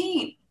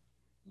 17.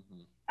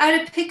 I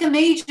had to pick a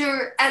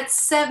major at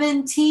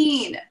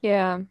 17.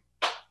 Yeah.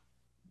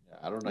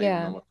 I don't even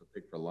know what to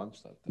pick for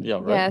lunch that day. Yeah,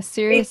 right. Yeah,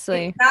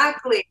 seriously.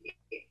 Exactly. I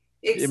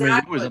mean, you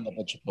always end up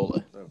at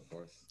Chipotle. Of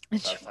course.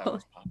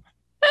 Chipotle.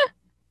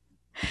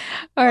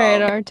 All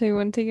right, Arto, you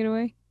want to take it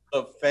away?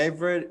 So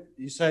favorite,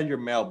 you said you're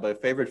male,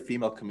 but favorite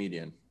female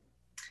comedian?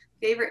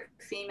 Favorite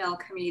female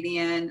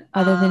comedian.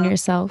 Other than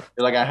yourself?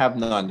 You're like, I have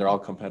none. They're all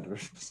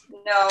competitors.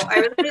 No,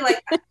 I really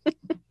like,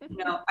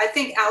 I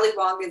think Ali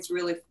Wong is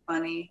really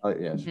funny. Oh,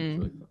 yeah, she's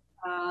really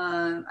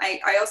fun.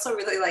 I also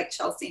really like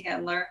Chelsea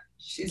Handler.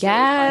 She's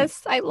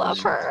yes, really I love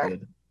her.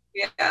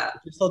 Yeah.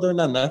 You still doing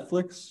that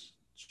Netflix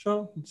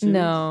show? Series?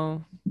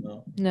 No.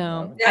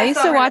 Yeah, I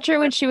used to watch her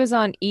when she was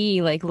on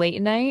E, like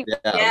late night.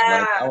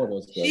 Yeah.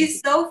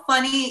 She's so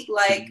funny.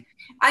 Like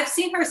I've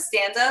seen her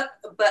stand up,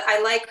 but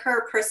I like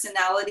her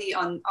personality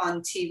on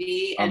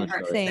TV and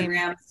her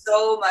Instagram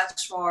so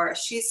much more.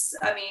 She's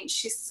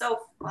so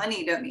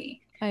funny to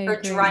me. Her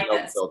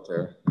dryness. No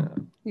filter.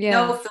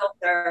 No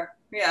filter.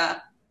 Yeah.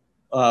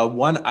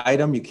 One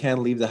item you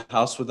can't leave the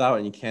house without,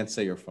 and you can't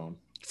say your phone.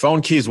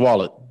 Phone, keys,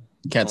 wallet.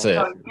 Can't say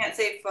it. You can't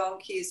say phone,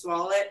 keys,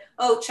 wallet.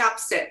 Oh,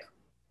 chapstick.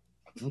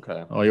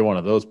 Okay. Oh, you're one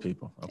of those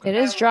people. Okay. It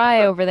is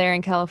dry over there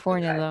in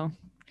California, though.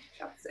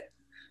 Chapstick.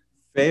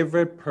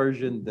 Favorite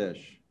Persian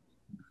dish?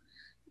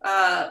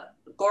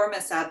 Gourmet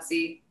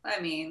sabzi. I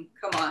mean,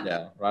 come on.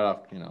 Yeah, right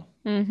off,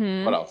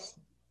 Mm-hmm. What else?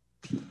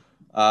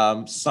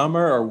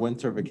 Summer or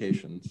winter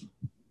vacations?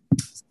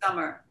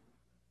 Summer.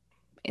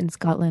 In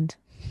Scotland.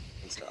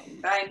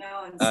 I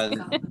know. In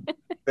Scotland.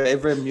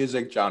 Favorite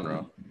music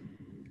genre?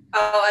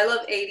 Oh, I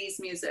love 80s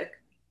music.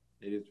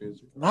 80s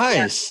music.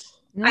 Nice.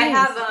 I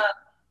have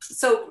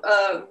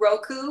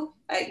Roku.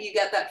 You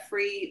got that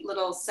free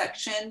little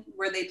section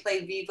where they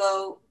play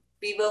Vivo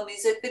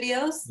music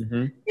videos.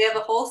 Mm-hmm. They have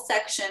a whole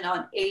section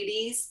on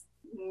 80s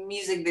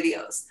music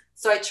videos.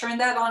 So I turn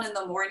that on in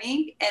the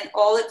morning, and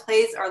all it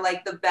plays are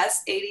like the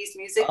best 80s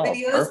music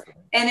videos. Perfect.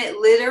 And it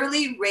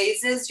literally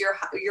raises your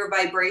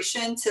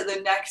vibration to the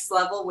next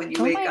level when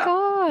you wake up.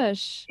 Oh my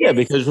gosh. Yeah,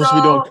 because you're supposed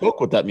to be doing coke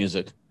with that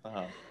music.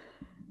 You're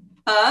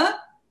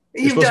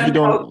supposed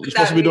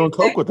to be doing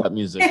coke with that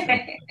music.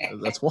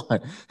 That's why.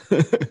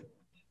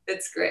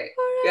 It's great.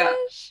 Oh yeah.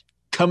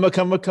 Come,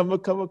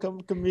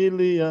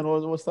 chameleon.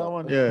 What's that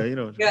one? Yeah,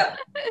 Yeah.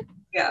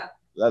 Yeah.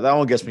 That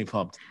one gets me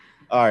pumped.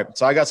 All right,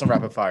 so I got some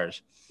rapid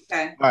fires.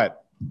 Okay. All right.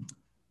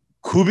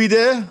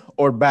 Kubide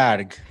or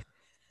Berg?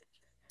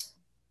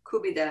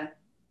 Kubide.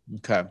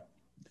 Okay.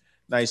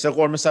 Now, you said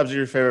Gorma Sabzi is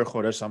your favorite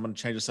khoresh, so I'm going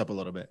to change this up a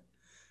little bit.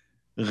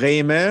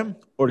 Gheme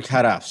or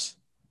Karafs?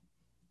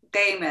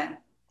 Gheme.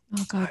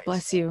 Oh, God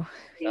bless you.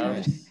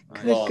 Yeah.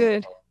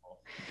 Good.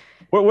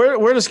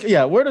 Where does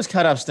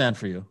Karaf stand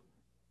for you?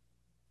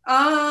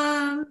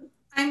 I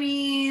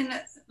mean,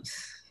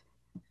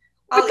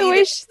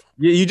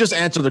 you just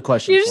answered the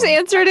question. You just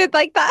answered it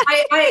like that.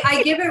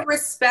 I give it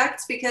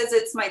respect because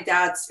it's my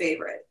dad's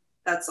favorite.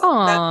 That's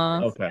all.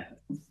 Aww. Okay.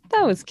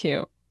 That was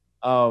cute.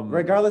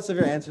 Regardless of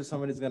your answer,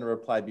 somebody's gonna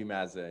reply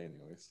 "Bimaze"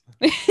 anyways.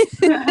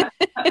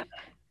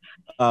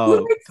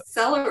 Who likes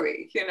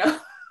celery?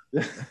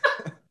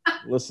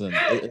 Listen.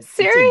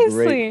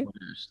 Seriously.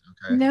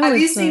 Okay. No, have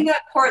you seen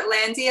that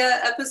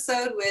Portlandia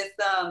episode with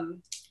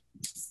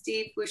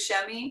Steve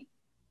Buscemi?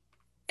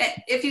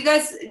 If you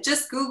guys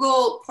just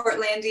Google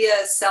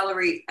Portlandia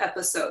celery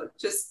episode,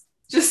 just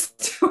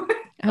do it.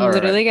 I'm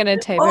literally gonna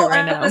type it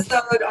right now.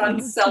 Episode on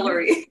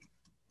celery.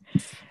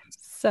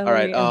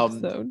 Celery all right.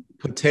 episode.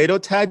 Potato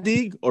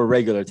tahdig or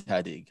regular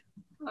tahdig?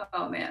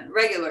 Oh man,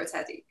 regular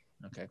tahdig.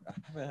 Okay. I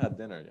haven't had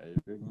dinner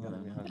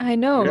yet. I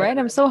know, right?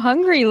 I'm so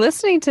hungry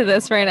listening to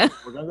this right now.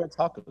 We're gonna get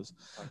tacos.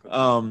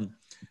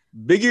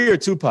 Biggie or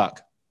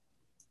Tupac?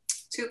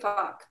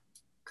 Tupac.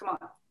 Come on.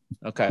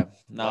 Okay.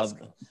 Now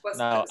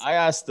I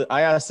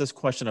asked this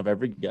question of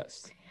every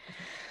guest.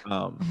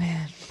 Man.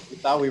 We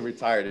thought we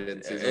retired it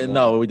in season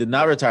no, we did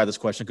not retire this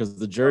question because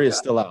the jury is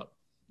still out.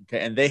 Okay,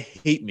 and they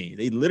hate me.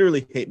 They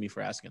literally hate me for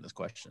asking this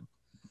question.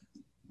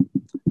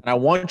 And I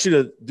want you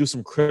to do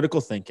some critical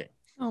thinking.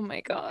 Oh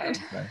my God.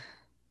 Okay.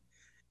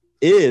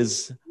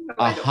 Is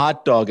a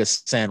hot dog a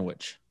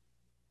sandwich?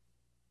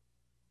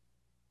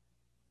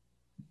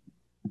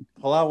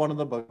 Pull out one of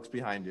the books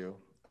behind you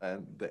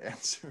and the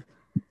answer.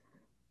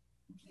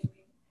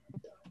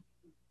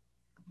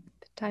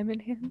 Time in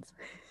hands.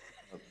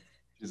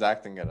 She's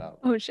acting it out.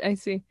 Oh, I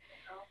see.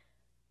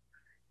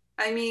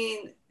 I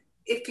mean,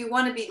 if you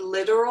want to be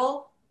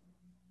literal,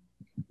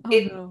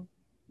 no.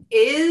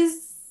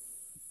 is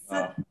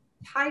a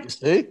type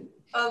See?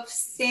 of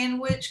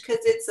sandwich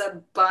because it's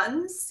a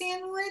bun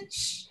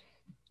sandwich.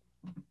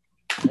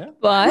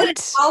 But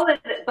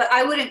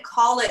I wouldn't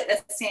call it a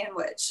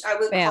sandwich. I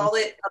would call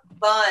it a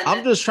bun.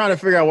 I'm just trying to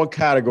figure out what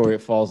category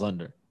it falls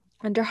under.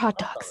 Under hot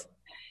dogs.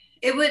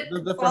 It would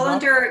fall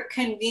under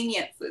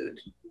convenient food.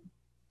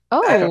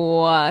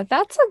 Oh,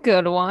 that's a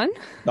good one.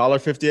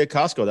 $1.50 at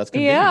Costco. That's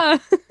convenient. Yeah.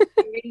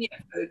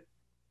 Convenient food.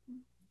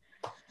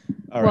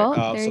 All well,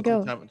 right. there you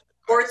go.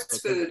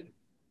 Sports food.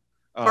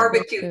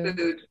 Barbecue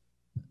food.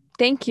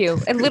 Thank you.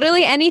 And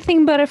literally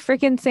anything but a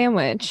freaking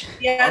sandwich.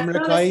 Yeah, it's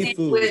not a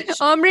sandwich.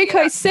 America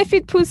is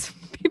sefid pus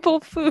people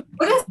food.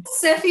 What is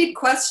sefid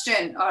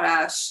question,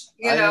 Arash?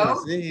 You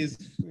know?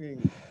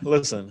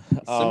 Listen,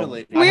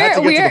 I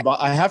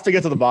have to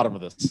get to the bottom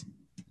of this.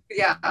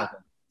 Yeah. Okay.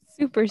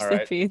 Super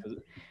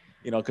sefid.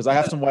 You know, because I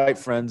have some white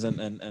friends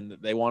and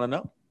they want to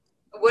know.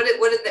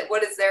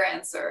 What is their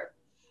answer?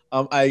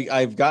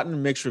 I've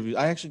gotten mixed reviews.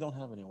 I actually don't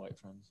have any white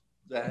friends.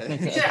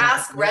 You should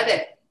ask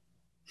Reddit.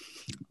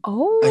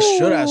 Oh, I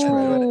should ask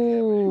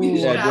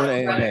Reddit. Yeah,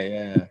 doing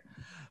AMA.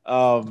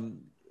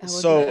 Yeah.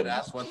 So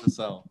ask what to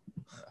sell.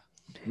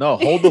 No,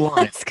 hold the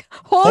line.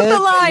 hold the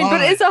line.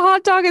 But is a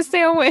hot dog a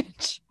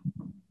sandwich?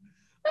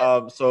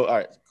 So all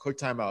right, quick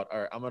timeout. All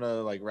right, I'm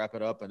gonna wrap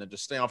it up and then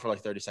just stay on for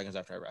 30 seconds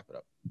after I wrap it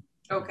up.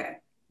 Okay.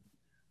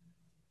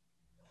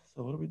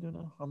 So what do we do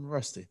now? I'm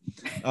rusty.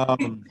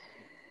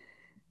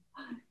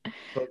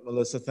 But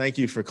Melissa, thank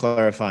you for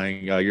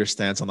clarifying your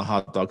stance on the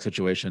hot dog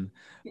situation.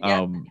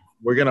 Yeah.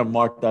 We're gonna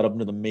mark that up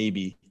into the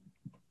maybe.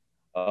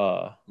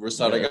 We're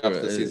starting off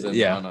the season.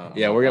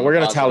 We're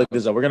gonna tally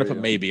this up. We're gonna put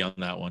maybe on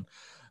that one.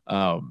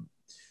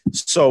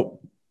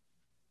 So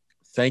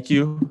thank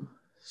you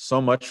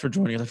so much for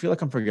joining us. I feel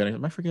like I'm forgetting.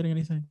 Am I forgetting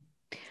anything?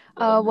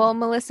 Well,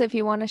 Melissa, if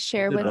you want to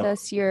share with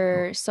us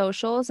your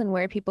socials and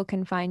where people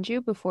can find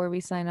you before we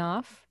sign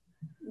off.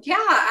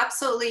 Yeah,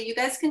 absolutely. You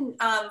guys can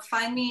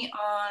find me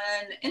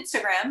on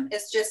Instagram.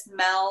 It's just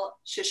Mel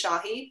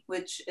Shoshahi,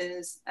 which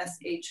is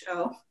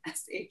SHOSHAHI.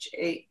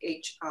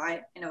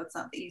 I know it's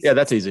not the easy. Yeah,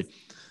 that's easy.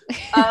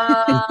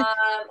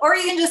 Or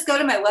you can just go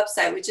to my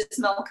website, which is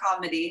Mel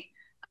Comedy.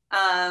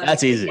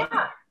 That's easy.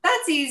 Yeah,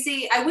 that's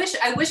easy. I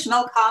wish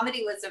Mel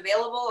Comedy was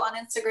available on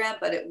Instagram,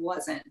 but it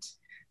wasn't.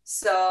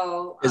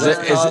 So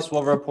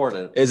we'll report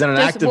it. Is it an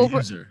active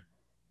user?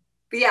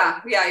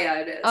 Yeah,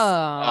 it is.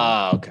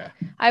 Oh, okay.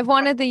 I've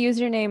wanted the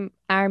username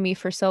Army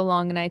for so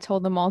long, and I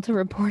told them all to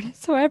report it.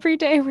 So every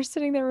day we're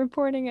sitting there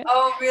reporting it.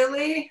 Oh,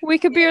 really? We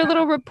could be your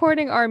little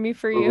reporting army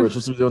for you. We're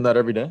supposed to be doing that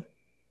every day?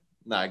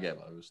 No, I get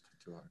it. It was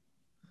too hard.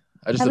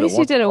 At least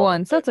you did it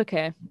once. That's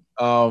okay.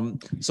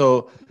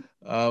 So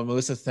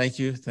Melissa, thank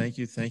you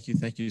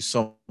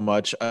so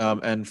much.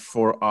 And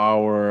for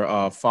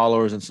our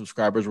followers and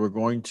subscribers, we're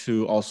going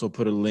to also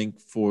put a link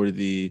for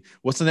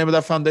what's the name of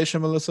that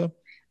foundation, Melissa?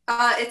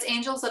 It's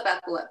Angels of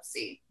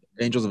Epilepsy.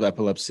 Angels of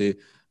Epilepsy.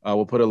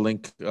 We'll put a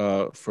link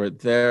for it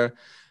there.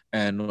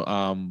 And,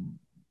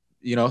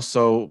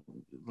 so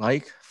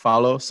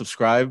follow,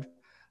 subscribe,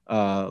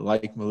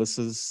 like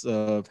Melissa's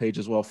page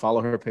as well.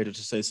 Follow her page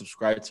to say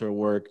subscribe to her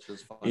work.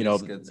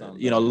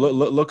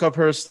 Look up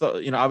her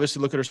stuff. Obviously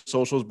look at her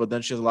socials, but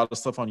then she has a lot of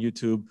stuff on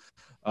YouTube.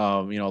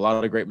 A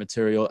lot of great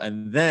material,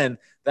 and then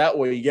that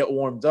way you get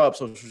warmed up.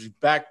 So she's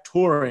back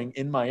touring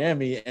in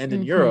Miami and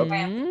in Europe.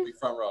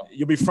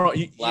 You'll be front.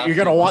 You're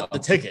gonna want the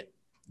ticket.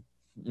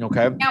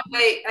 Okay.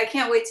 I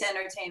can't wait to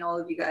entertain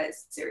all of you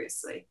guys.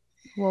 Seriously.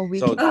 Well,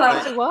 we can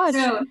watch.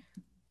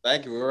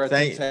 Thank you.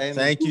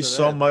 Thank you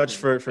so much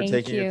for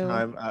taking your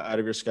time out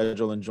of your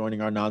schedule and joining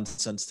our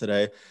nonsense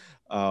today.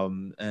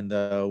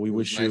 We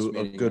wish you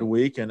a good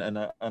week, and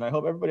I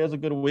hope everybody has a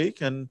good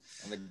week and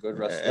a good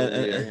rest of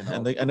the year,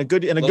 and a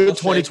good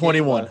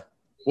 2021.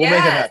 We'll make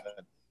it happen.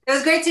 It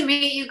was great to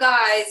meet you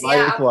guys.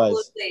 Likewise.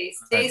 Absolutely.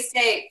 Stay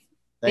safe.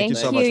 Thank you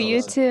so much.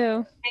 You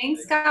too.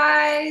 Thanks,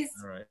 guys.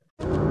 All right.